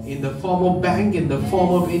 In the form of bank, in the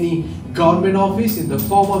form of any government office, in the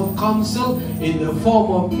form of council, in the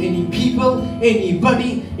form of any people,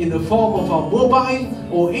 anybody, in the form of our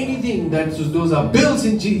mobile, or anything. Those are bills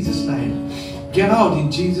in Jesus' name. Get out in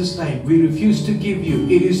Jesus' name. We refuse to give you.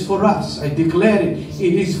 It is for us. I declare it.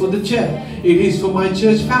 It is for the church. It is for my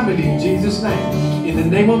church family in Jesus' name. In the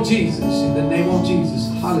name of Jesus. In the name of Jesus.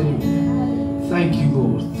 Hallelujah. Thank you,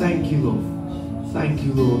 Lord. Thank you, Lord. Thank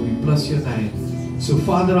you, Lord. We bless your name. So,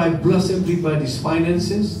 Father, I bless everybody's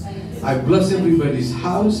finances. I bless everybody's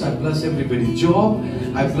house. I bless everybody's job.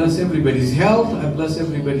 I bless everybody's health. I bless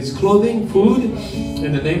everybody's clothing, food.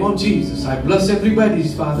 In the name of Jesus. I bless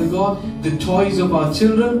everybody's, Father God, the toys of our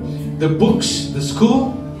children, the books, the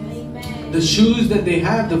school, the shoes that they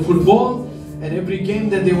have, the football, and every game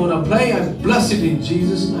that they want to play. I bless it in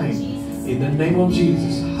Jesus' name. In the name of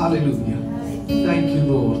Jesus. Hallelujah. Thank you,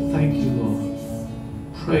 Lord. Thank you, Lord.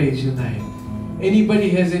 Praise your name. Anybody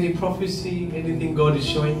has any prophecy, anything God is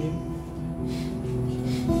showing you?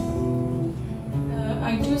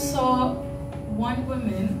 just saw one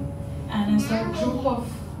woman and I saw a group of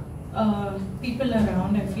people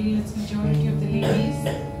around. I feel it's majority of the ladies,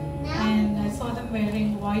 and I saw them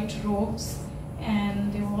wearing white robes,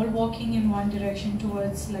 and they were all walking in one direction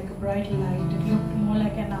towards like a bright light. It looked more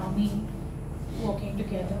like an army walking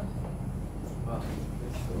together.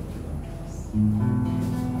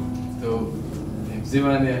 तो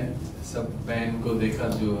eczema ने सब बहन को देखा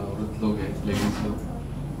जो औरत लोग हैं, लेडीज लोग,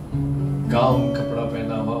 गाउन कपड़ा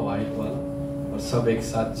पहना हुआ वाइट वाला, और सब एक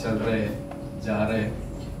साथ चल रहे हैं, जा रहे हैं.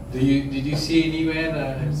 Did you see anywhere?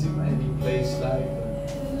 Have you seen any place like?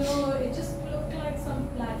 No, it just looked like some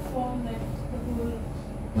platform that the whole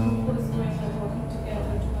group was going and walking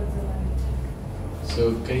together towards the light. So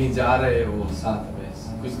कहीं जा रहे हैं वो साथ में,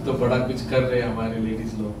 कुछ तो बड़ा कुछ कर रहे हैं हमारे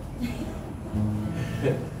लेडीज लोग.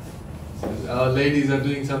 Our ladies are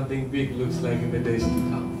doing something big, looks like, in the days to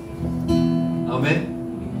come. Amen?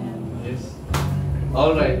 Yes.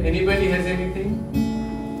 All right. Anybody has anything?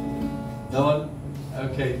 No one?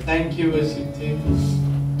 Okay. Thank you, worship team.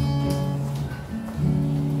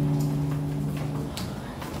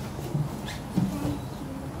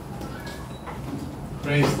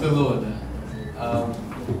 Praise the Lord.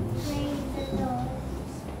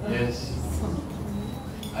 Yes.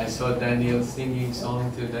 I saw Daniel singing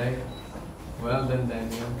song today. Well done,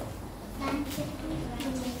 Daniel.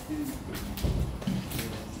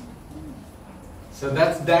 So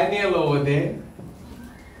that's Daniel over there.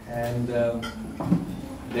 And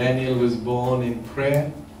Daniel was born in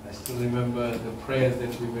prayer. I still remember the prayers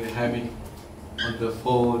that we were having on the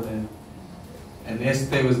phone. And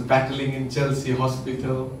Esther was battling in Chelsea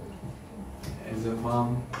Hospital as a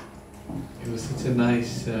mom. It was such a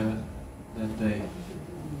nice that day.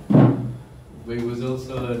 But it was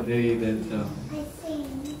also a day that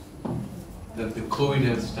the COVID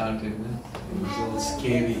had started. It was all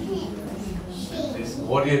scary. This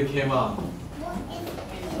warrior came out.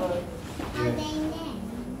 Yeah.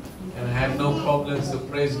 And I had no problems, so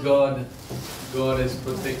praise God. God has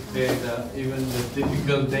protected even the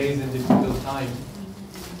difficult days and difficult time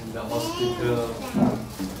in the hospital.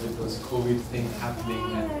 With those COVID things happening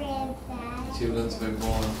and children were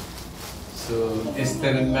born. So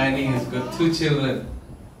Esther and Manny has got 2 children.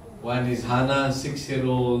 One is Hannah,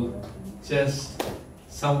 6-year-old, just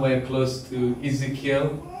somewhere close to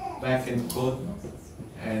Ezekiel, back and forth.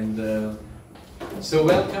 And so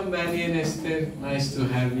welcome Manny and Esther. Nice to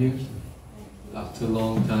have you after a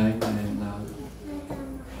long time. And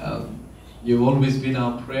you've always been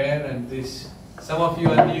our prayer. And this, some of you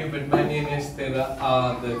are new, but Manny and Esther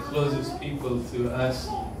are the closest people to us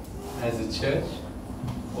as a church.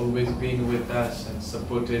 Always been with us and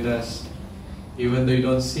supported us, even though you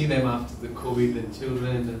don't see them after the COVID. The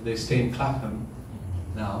children, and they stay in Clapham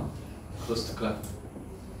now, close to Clapham,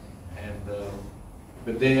 and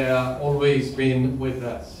but they have always been with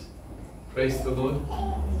us. Praise the Lord.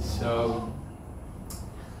 So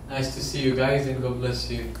nice to see you guys, and God bless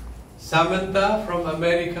you. Samantha from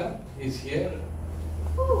America is here,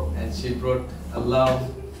 and she brought a love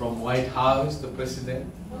from White House, the President,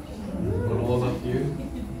 for all of you.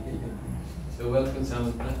 So welcome,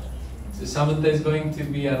 Samantha. So Samantha is going to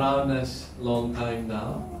be around us a long time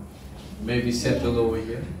now. Maybe settle over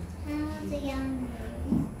here.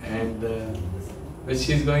 And but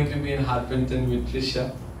she's going to be in Harpenden with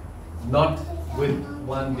Trisha, not with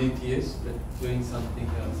one DTS, but doing something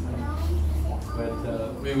else.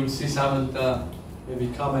 But we will see Samantha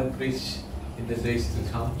maybe come and preach in the days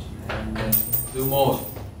to come and do more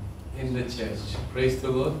in the church. Praise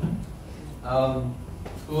the Lord.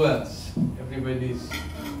 Who else? Everybody's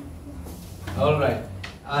all right.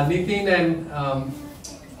 Nitin and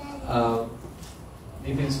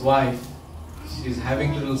Nitin's wife, she's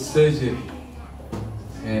having a little surgery,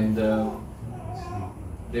 and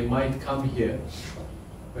they might come here.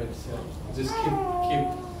 But just keep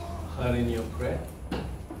her in your prayer.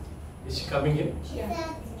 Is she coming here?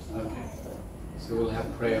 Yeah. Okay. So we'll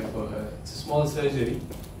have prayer for her. It's a small surgery,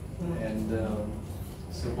 and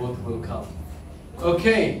so both will come.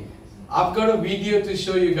 Okay, I've got a video to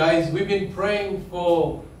show you guys. We've been praying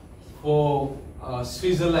for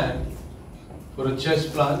Switzerland for a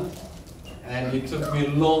church plant, and it took me a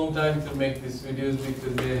long time to make these videos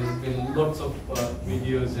because there has been lots of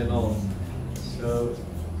videos and all. So,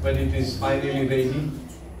 but it is finally ready.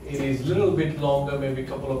 It is a little bit longer, maybe a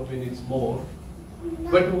couple of minutes more.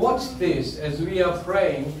 But watch this as we are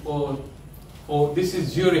praying for this is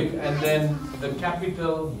Zurich, and then the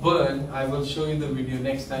capital Bern. I will show you the video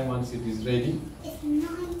next time once it is ready.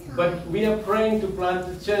 But we are praying to plant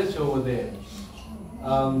a church over there,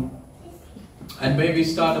 and maybe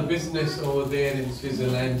start a business over there in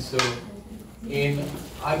Switzerland. So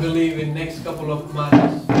I believe in next couple of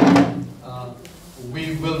months,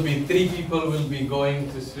 three people will be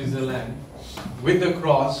going to Switzerland with the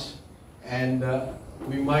cross, and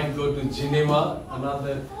we might go to Geneva,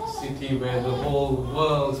 another city where the whole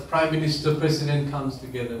world's Prime Minister, President comes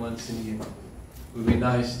together once in a year. It will be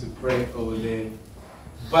nice to pray over there.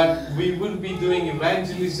 But we will be doing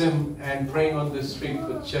evangelism and praying on the street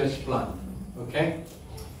for church plant. Okay?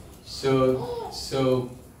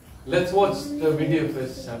 So let's watch the video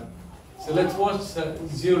first. So let's watch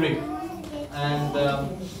Zurich. And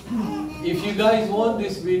if you guys want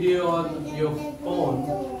this video on your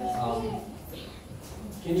phone,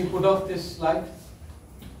 can you put off this slide?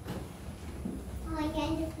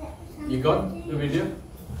 You got the video?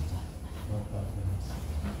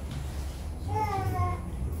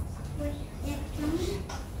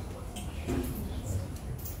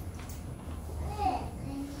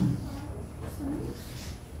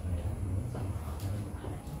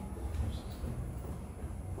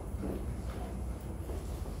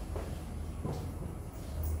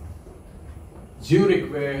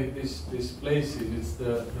 Zurich, where this place is, it's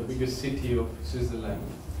the biggest city of Switzerland,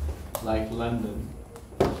 like London.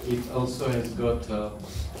 It also has got the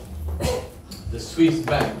Swiss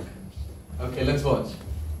bank. Okay, let's watch.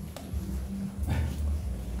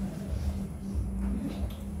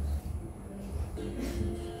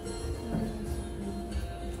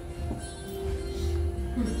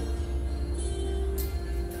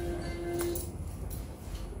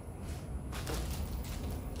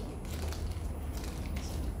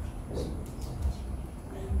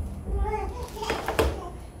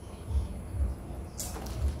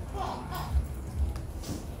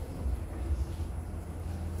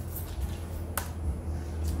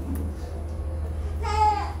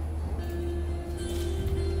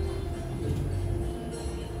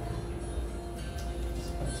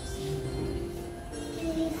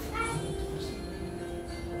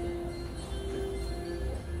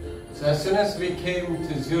 So as soon as we came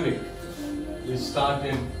to Zurich, we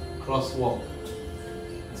started crosswalk.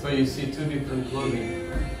 That's why you see two different clothing.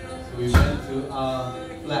 So we went to our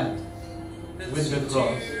flat with the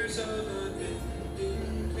cross.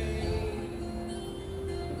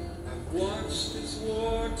 I've watched as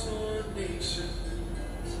war-torn nations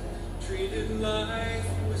treated life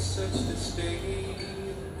with such disdain.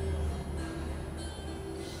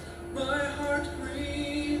 My heart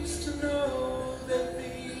grieves to know that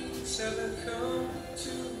these haven't come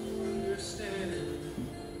to understand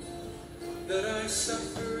that I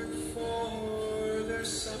suffered for their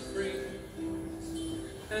suffering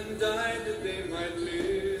and died that they might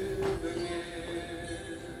live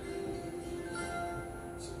again.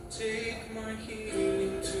 So take my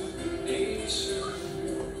healing to the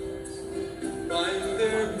nations, bind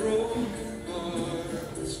their broken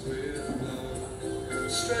hearts with love,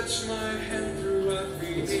 stretch my hand throughout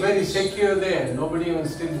creation. It's very secure there. Nobody even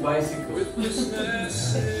steals bicycle. With this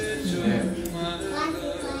message of my love,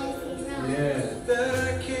 that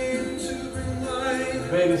I came to bring light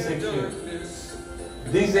Very in the secure. darkness.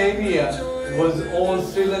 This area was all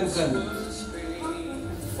Sri Lankan.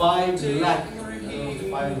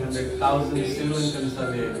 500,000 Sri Lankans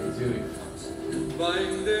are there in Zurich.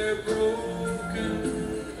 Bind their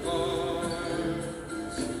broken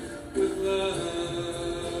hearts with love.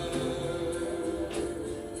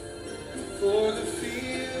 For the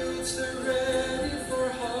fields they're ready for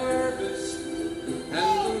harvest, and the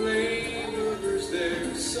laborers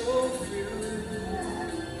they're so few.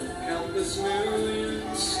 Countless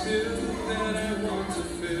millions still that I want to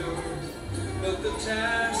fill, but the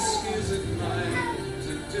task isn't mine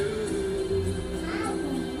to do.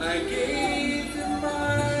 I gave them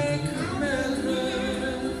my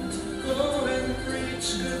commandment, go and preach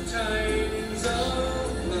good tidings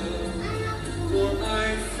of love. For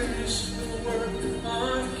I finished the work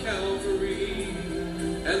on Calvary,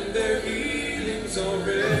 and their healing's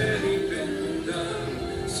already been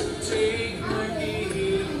done. So take my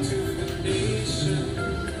healing to the nations,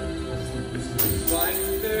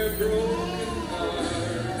 bind their broken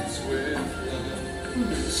hearts with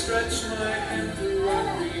love, stretch my hand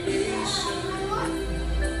throughout creation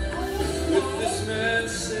with this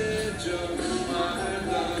message of my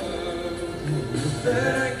love,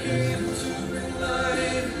 that I came to bring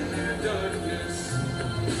light in their darkness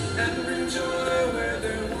and bring joy where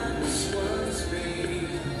there once was pain.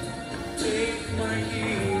 Take my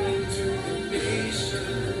healing to the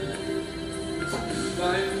nations,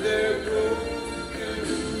 bind their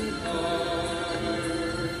broken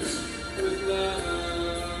hearts with love.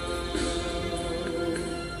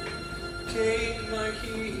 Take my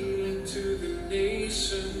healing to the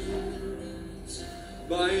nations,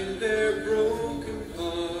 bind their broken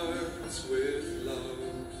hearts with love.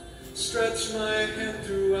 Stretch my hand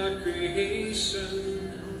throughout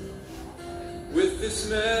creation with this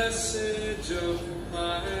message of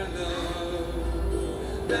my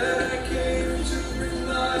love, that I came to bring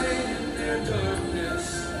light in their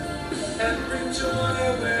darkness and bring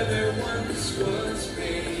joy where there once was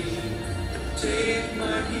pain. Take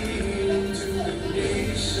my healing to the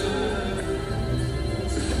nations.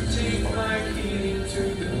 Take my healing to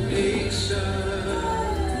the nations.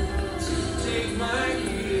 Take my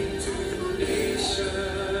healing to the nations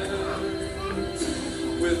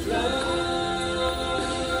with love.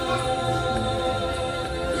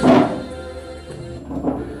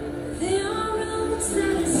 There are roads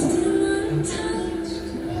that are still untouched,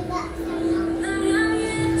 that have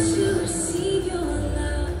yet to receive your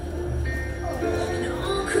love, and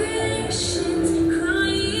all creation's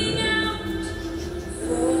crying out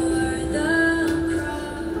for the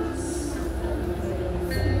cross.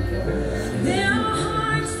 There are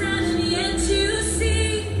hearts that have yet to see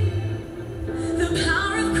the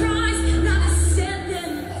power of Christ that has set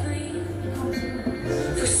them free.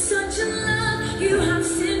 For such a love you have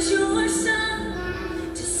sent your Son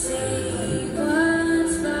to save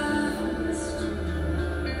what's lost.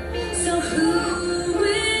 So who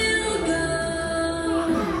will go?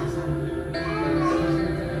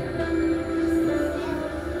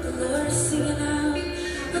 The Lord is singing out,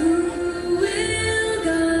 who will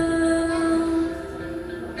go?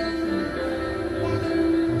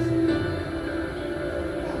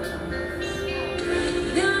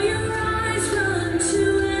 Now your eyes run to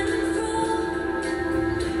and fro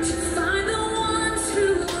to find the ones who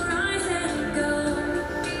will rise and go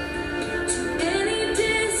to any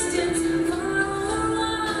distance, far or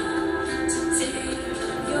wide, to take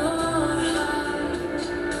your heart.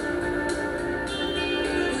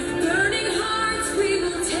 With burning hearts we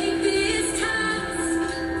will take this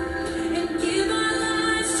task and give our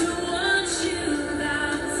lives to what you've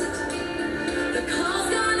asked. The call's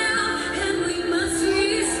gone out and we must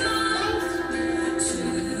respond to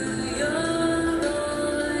your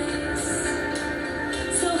voice.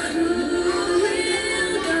 So who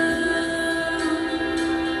will go?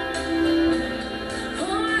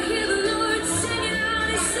 Oh, I hear the Lord singing out,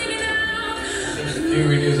 He's singing out. A few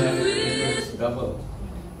videos I have double.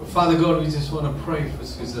 Father God, we just want to pray for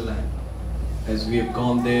Switzerland as we have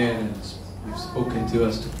gone there and you've spoken to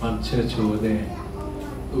us to plant church over there.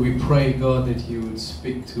 We pray, God, that you would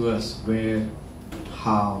speak to us where,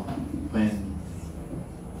 how, when.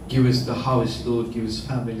 Give us the house, Lord. Give us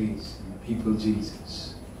families and people,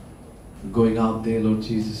 Jesus. We're going out there, Lord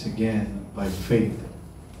Jesus, again by faith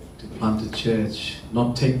to plant a church.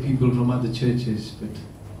 Not take people from other churches,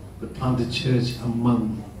 but plant a church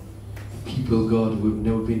among people, God, who have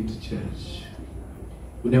never been to church,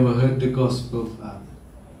 who never heard the gospel, Father.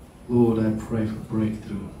 Lord, I pray for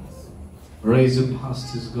breakthrough. Raise up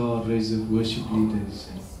pastors, God, raise up worship leaders,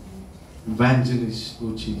 and evangelists,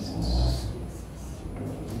 Lord Jesus.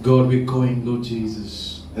 God, we're going, Lord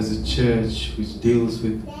Jesus, as a church which deals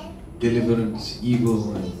with deliverance,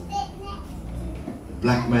 evil, and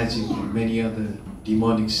black magic, and many other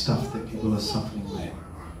demonic stuff that people are suffering with.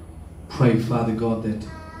 Pray, Father God, that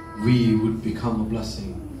we would become a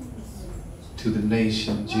blessing to the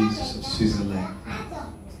nation, Jesus, of Switzerland.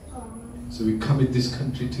 So we commit this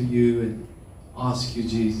country to you and ask you,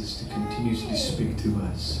 Jesus, to continuously speak to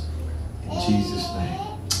us. In Jesus' name.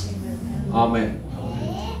 Amen.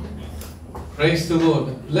 Praise the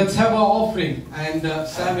Lord. Let's have our offering, and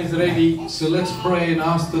Sam is ready. So let's pray and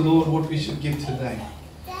ask the Lord what we should give today.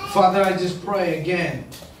 Father, I just pray again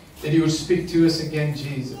that you will speak to us again,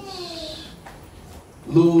 Jesus.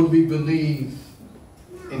 Lord, we believe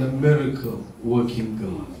in a miracle working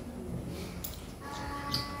God.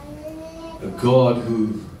 A God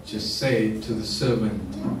who just said to the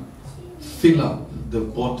servant, fill up the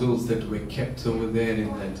bottles that were kept over there in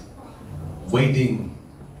that waiting.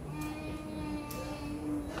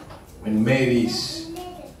 When Mary's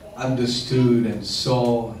understood and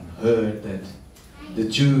saw and heard that the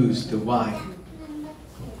Jews, the wine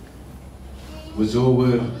was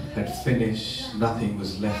over, had finished, nothing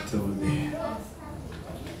was left over there.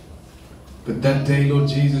 But that day, Lord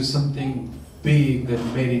Jesus, something big that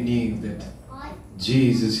Mary knew, that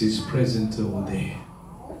Jesus is present over there.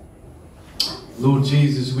 Lord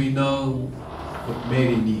Jesus, we know what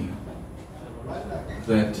Mary knew,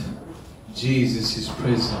 that Jesus is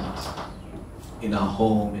present in our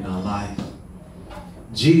home, in our life.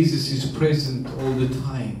 Jesus is present all the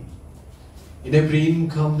time. In every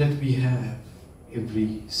income that we have,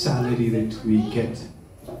 every salary that we get,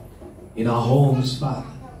 in our homes, Father,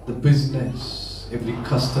 the business, every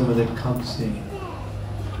customer that comes in.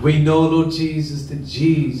 We know, Lord Jesus, that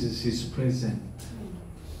Jesus is present.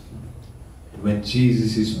 And when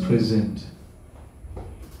Jesus is present,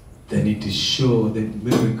 then it is sure that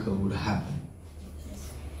miracle would happen.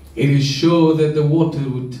 It is sure that the water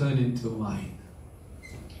would turn into wine.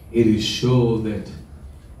 It is sure that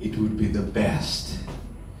it would be the best.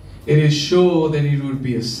 It is sure that it would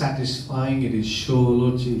be satisfying. It is sure,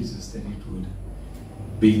 Lord Jesus, that it would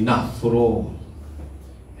be enough for all.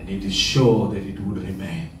 And it is sure that it would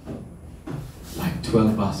remain like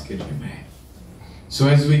 12 baskets remain. So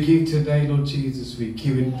as we give today, Lord Jesus, we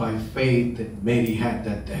give it by faith that Mary had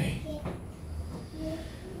that day.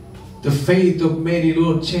 The faith of Mary,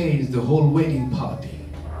 Lord, changed the whole wedding party.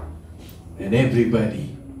 And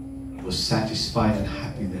everybody was satisfied and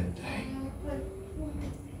happy that day.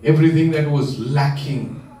 Everything that was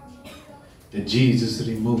lacking, that Jesus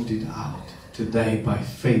removed it out. Today, by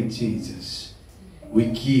faith, Jesus, we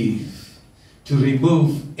give to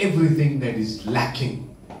remove everything that is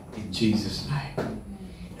lacking in Jesus' name.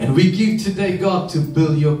 And we give today, God, to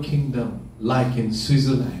build your kingdom like in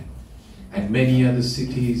Switzerland and many other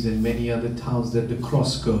cities and many other towns that the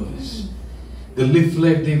cross goes. The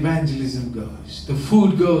leaflet, the evangelism goes. The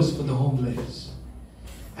food goes for the homeless.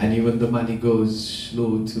 And even the money goes,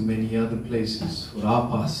 Lord, to many other places for our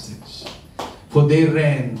pastors, for their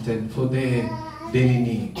rent and for their daily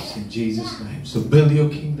needs in Jesus' name. So build your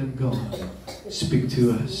kingdom, God. Speak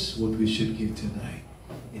to us what we should give tonight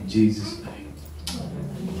in Jesus' name.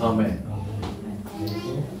 Amen.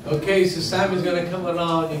 Okay, so Sam is going to come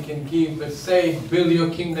around. You can give, but say, build your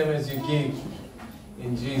kingdom as you give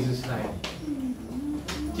in Jesus' name.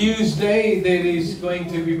 Tuesday there is going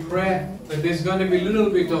to be prayer, but there's going to be a little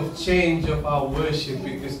bit of change of our worship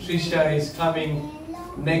because Trisha is coming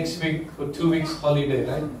next week for 2 weeks holiday,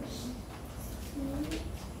 right?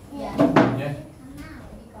 Yeah?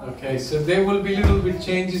 Okay, so there will be a little bit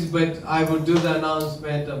changes, but I will do the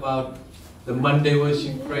announcement about the Monday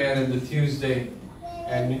worship prayer and the Tuesday,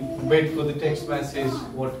 and wait for the text message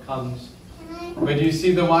what comes. But you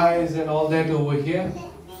see the wires and all that over here?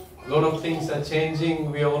 A lot of things are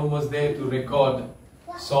changing. We are almost there to record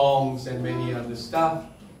songs and many other stuff.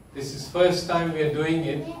 This is first time we are doing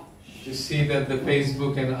it, to see that the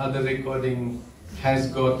Facebook and other recording has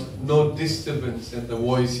got no disturbance and the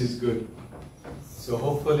voice is good. So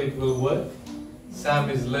hopefully it will work. Sam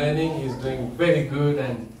is learning, he's doing very good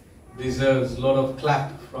and deserves a lot of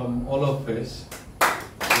clap from all of us.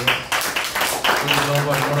 Yes.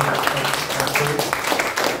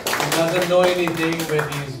 He doesn't know anything,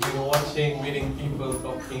 but he's been watching, meeting people,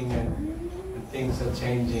 talking, and things are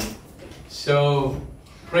changing. So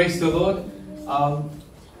praise the Lord.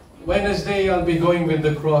 Wednesday I'll be going with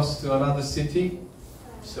the cross to another city.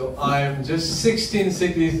 So I'm just 16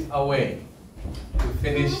 cities away to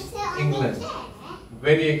finish England.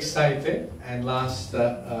 Very excited. And last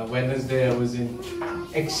Wednesday I was in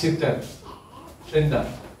Exeter. Trinda,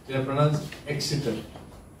 did I pronounce Exeter?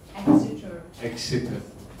 Exeter. Exeter.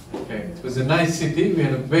 Okay. It was a nice city. We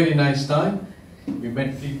had a very nice time. We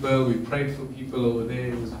met people. We prayed for people over there.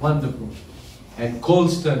 It was wonderful. And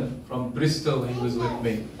Colston from Bristol, he was with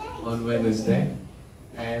me on Wednesday.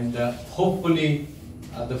 And hopefully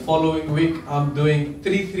the following week I'm doing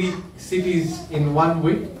three cities in 1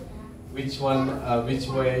 week. Which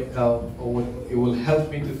way it will help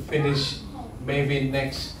me to finish maybe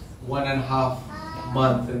next 1.5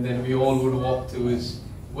 months, and then we all would walk towards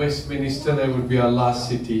Westminster. That would be our last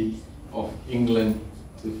city of England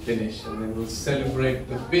to finish, and then we'll celebrate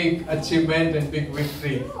the big achievement and big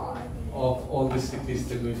victory of all the cities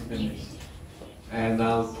that we finished. And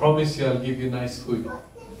I'll promise you I'll give you nice food,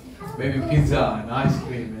 maybe pizza and ice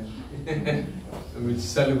cream, and we'll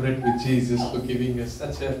celebrate with Jesus for giving us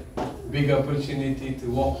such a big opportunity to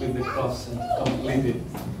walk with the cross and to complete it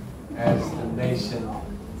as the nation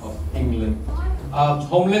of England.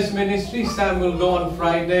 Homeless ministry, Sam will go on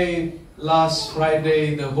Friday. Last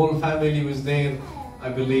Friday the whole family was there, I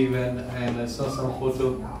believe, and I saw some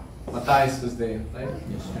photo. Matthias was there, right?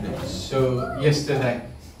 Yesterday. So yesterday.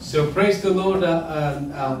 So praise the Lord.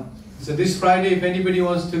 So this Friday, if anybody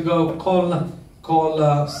wants to go,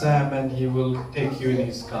 call Sam and he will take you in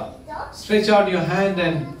his car. Stretch out your hand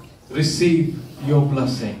and receive your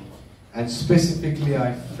blessing. And specifically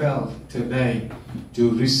I felt today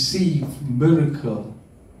to receive miracle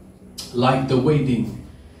like the wedding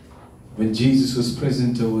when Jesus was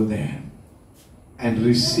present over there, and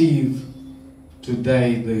receive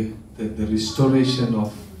today the restoration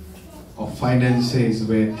of finances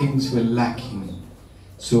where things were lacking.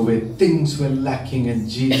 So where things were lacking and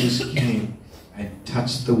Jesus came and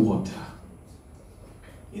touched the water,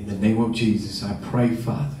 In the name of Jesus, I pray,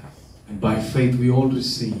 Father, and by faith we all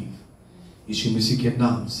receive. यीशु मसीह के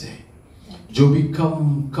नाम से जो भी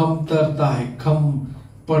कम तरता है, कम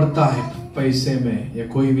पड़ता है पैसे में या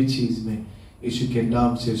कोई भी चीज में, यीशु के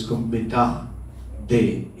नाम से उसको मिटा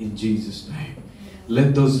दे. In Jesus' name.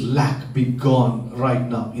 Let those lack be gone right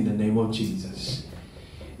now in the name of Jesus.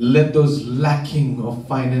 Let those lacking of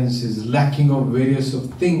finances, lacking of various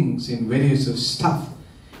of things, in various of stuff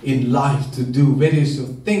in life to do, various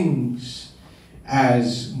of things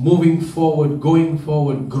as moving forward, going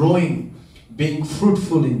forward, growing, being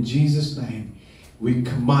fruitful in Jesus' name. We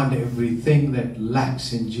command everything that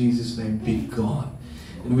lacks in Jesus' name be gone.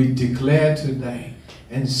 And we declare today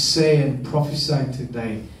and say and prophesy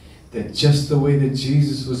today that just the way that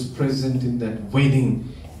Jesus was present in that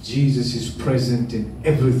wedding, Jesus is present in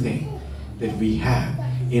everything that we have,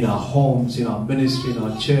 in our homes, in our ministry, in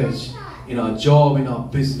our church, in our job, in our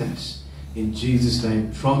business. In Jesus'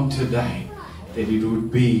 name, from today, that it would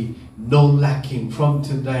be no lacking. From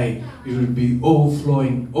today, it would be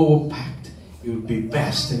overflowing, overpacked. It would be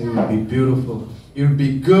best and it would be beautiful. It would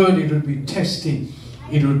be good, it would be tasty.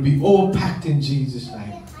 It would be overpacked in Jesus'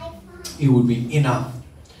 name. It would be enough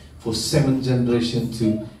for 7 generations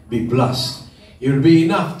to be blessed. It would be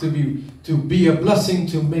enough to be a blessing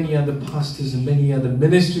to many other pastors and many other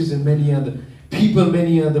ministries and many other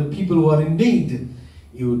people who are in need.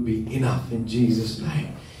 It would be enough in Jesus'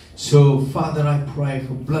 name. So, Father, I pray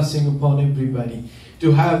for blessing upon everybody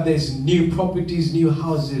to have these new properties, new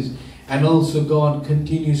houses, and also, God,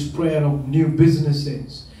 continuous prayer of new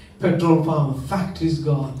businesses, petrol farm, factories,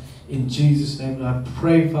 God, in Jesus' name. And I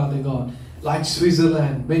pray, Father God, like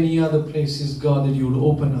Switzerland, many other places, God, that you will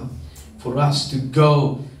open up for us to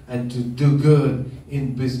go and to do good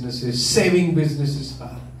in businesses, saving businesses,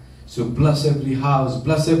 Father. So bless every house,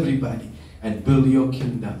 bless everybody, and build your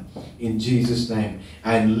kingdom in Jesus' name.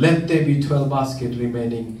 And let there be 12 baskets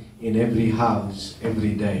remaining in every house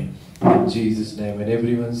every day. In Jesus' name. And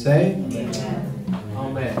everyone say? Amen.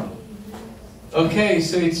 Amen. Okay,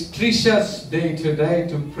 so it's Trisha's day today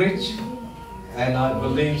to preach. And I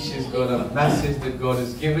believe she's got a message that God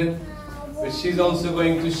has given. But she's also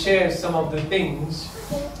going to share some of the things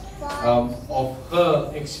of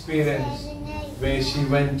her experience where she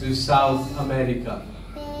went to South America.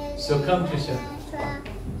 So come, Trisha.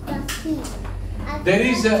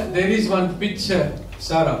 There is one picture,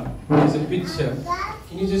 Sarah. There's a picture.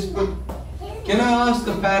 Can you just put? Can I ask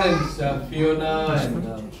the parents, Fiona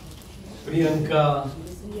and Priyanka,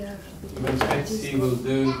 even Betsy will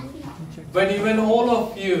do. But even all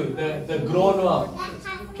of you, the grown-up,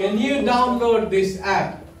 can you download this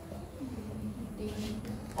app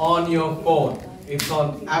on your phone? It's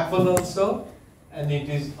on Apple also, and it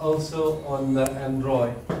is also on the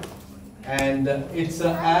Android. And it's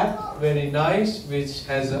an app, very nice, which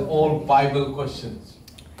has all Bible questions.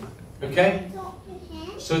 Okay?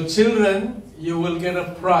 So children, you will get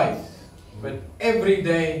a prize. But every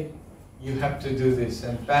day, you have to do this.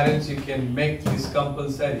 And parents, you can make this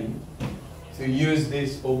compulsory to use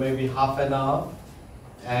this for maybe half an hour.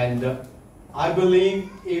 And I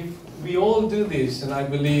believe if we all do this, and I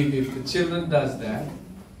believe if the children does that,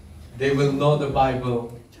 they will know the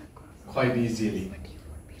Bible quite easily.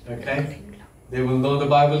 Okay? They will know the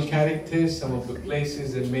Bible characters, some of the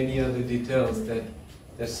places, and many other details that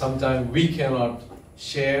sometimes we cannot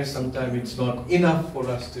share. Sometimes it's not enough for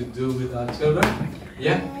us to do with our children.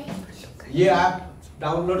 Yeah? ये app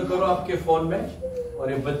download करो आपके phone में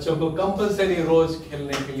और ये बच्चों को compulsory रोज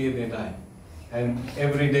खेलने के लिए देना है. And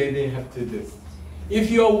every day they have to do. If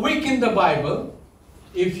you are weak in the Bible,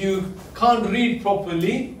 if you can't read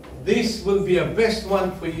properly, this will be a best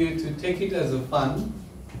one for you to take it as a fun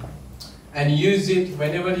and use it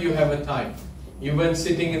whenever you have a time. Even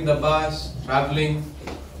sitting in the bus, traveling,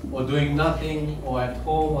 or doing nothing, or at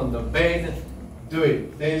home on the bed, do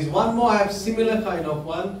it. There is one more, I have similar kind of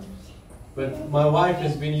one, but my wife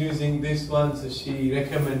has been using this one, so she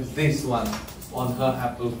recommends this one on her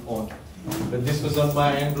Apple phone. But this was on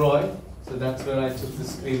my Android, so that's where I took the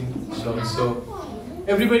screenshot. So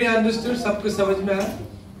everybody understood? Sabko samajh mein aaya?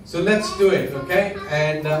 So let's do it, okay?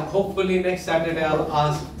 And hopefully next Saturday I'll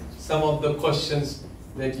ask some of the questions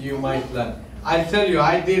that you might learn. I tell you,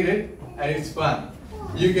 I did it and it's fun.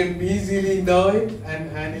 You can easily know it,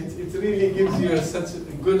 and it really gives you such a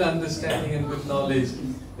good understanding and good knowledge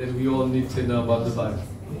that we all need to know about the Bible.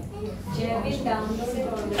 Jerry downloaded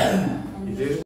already. You did?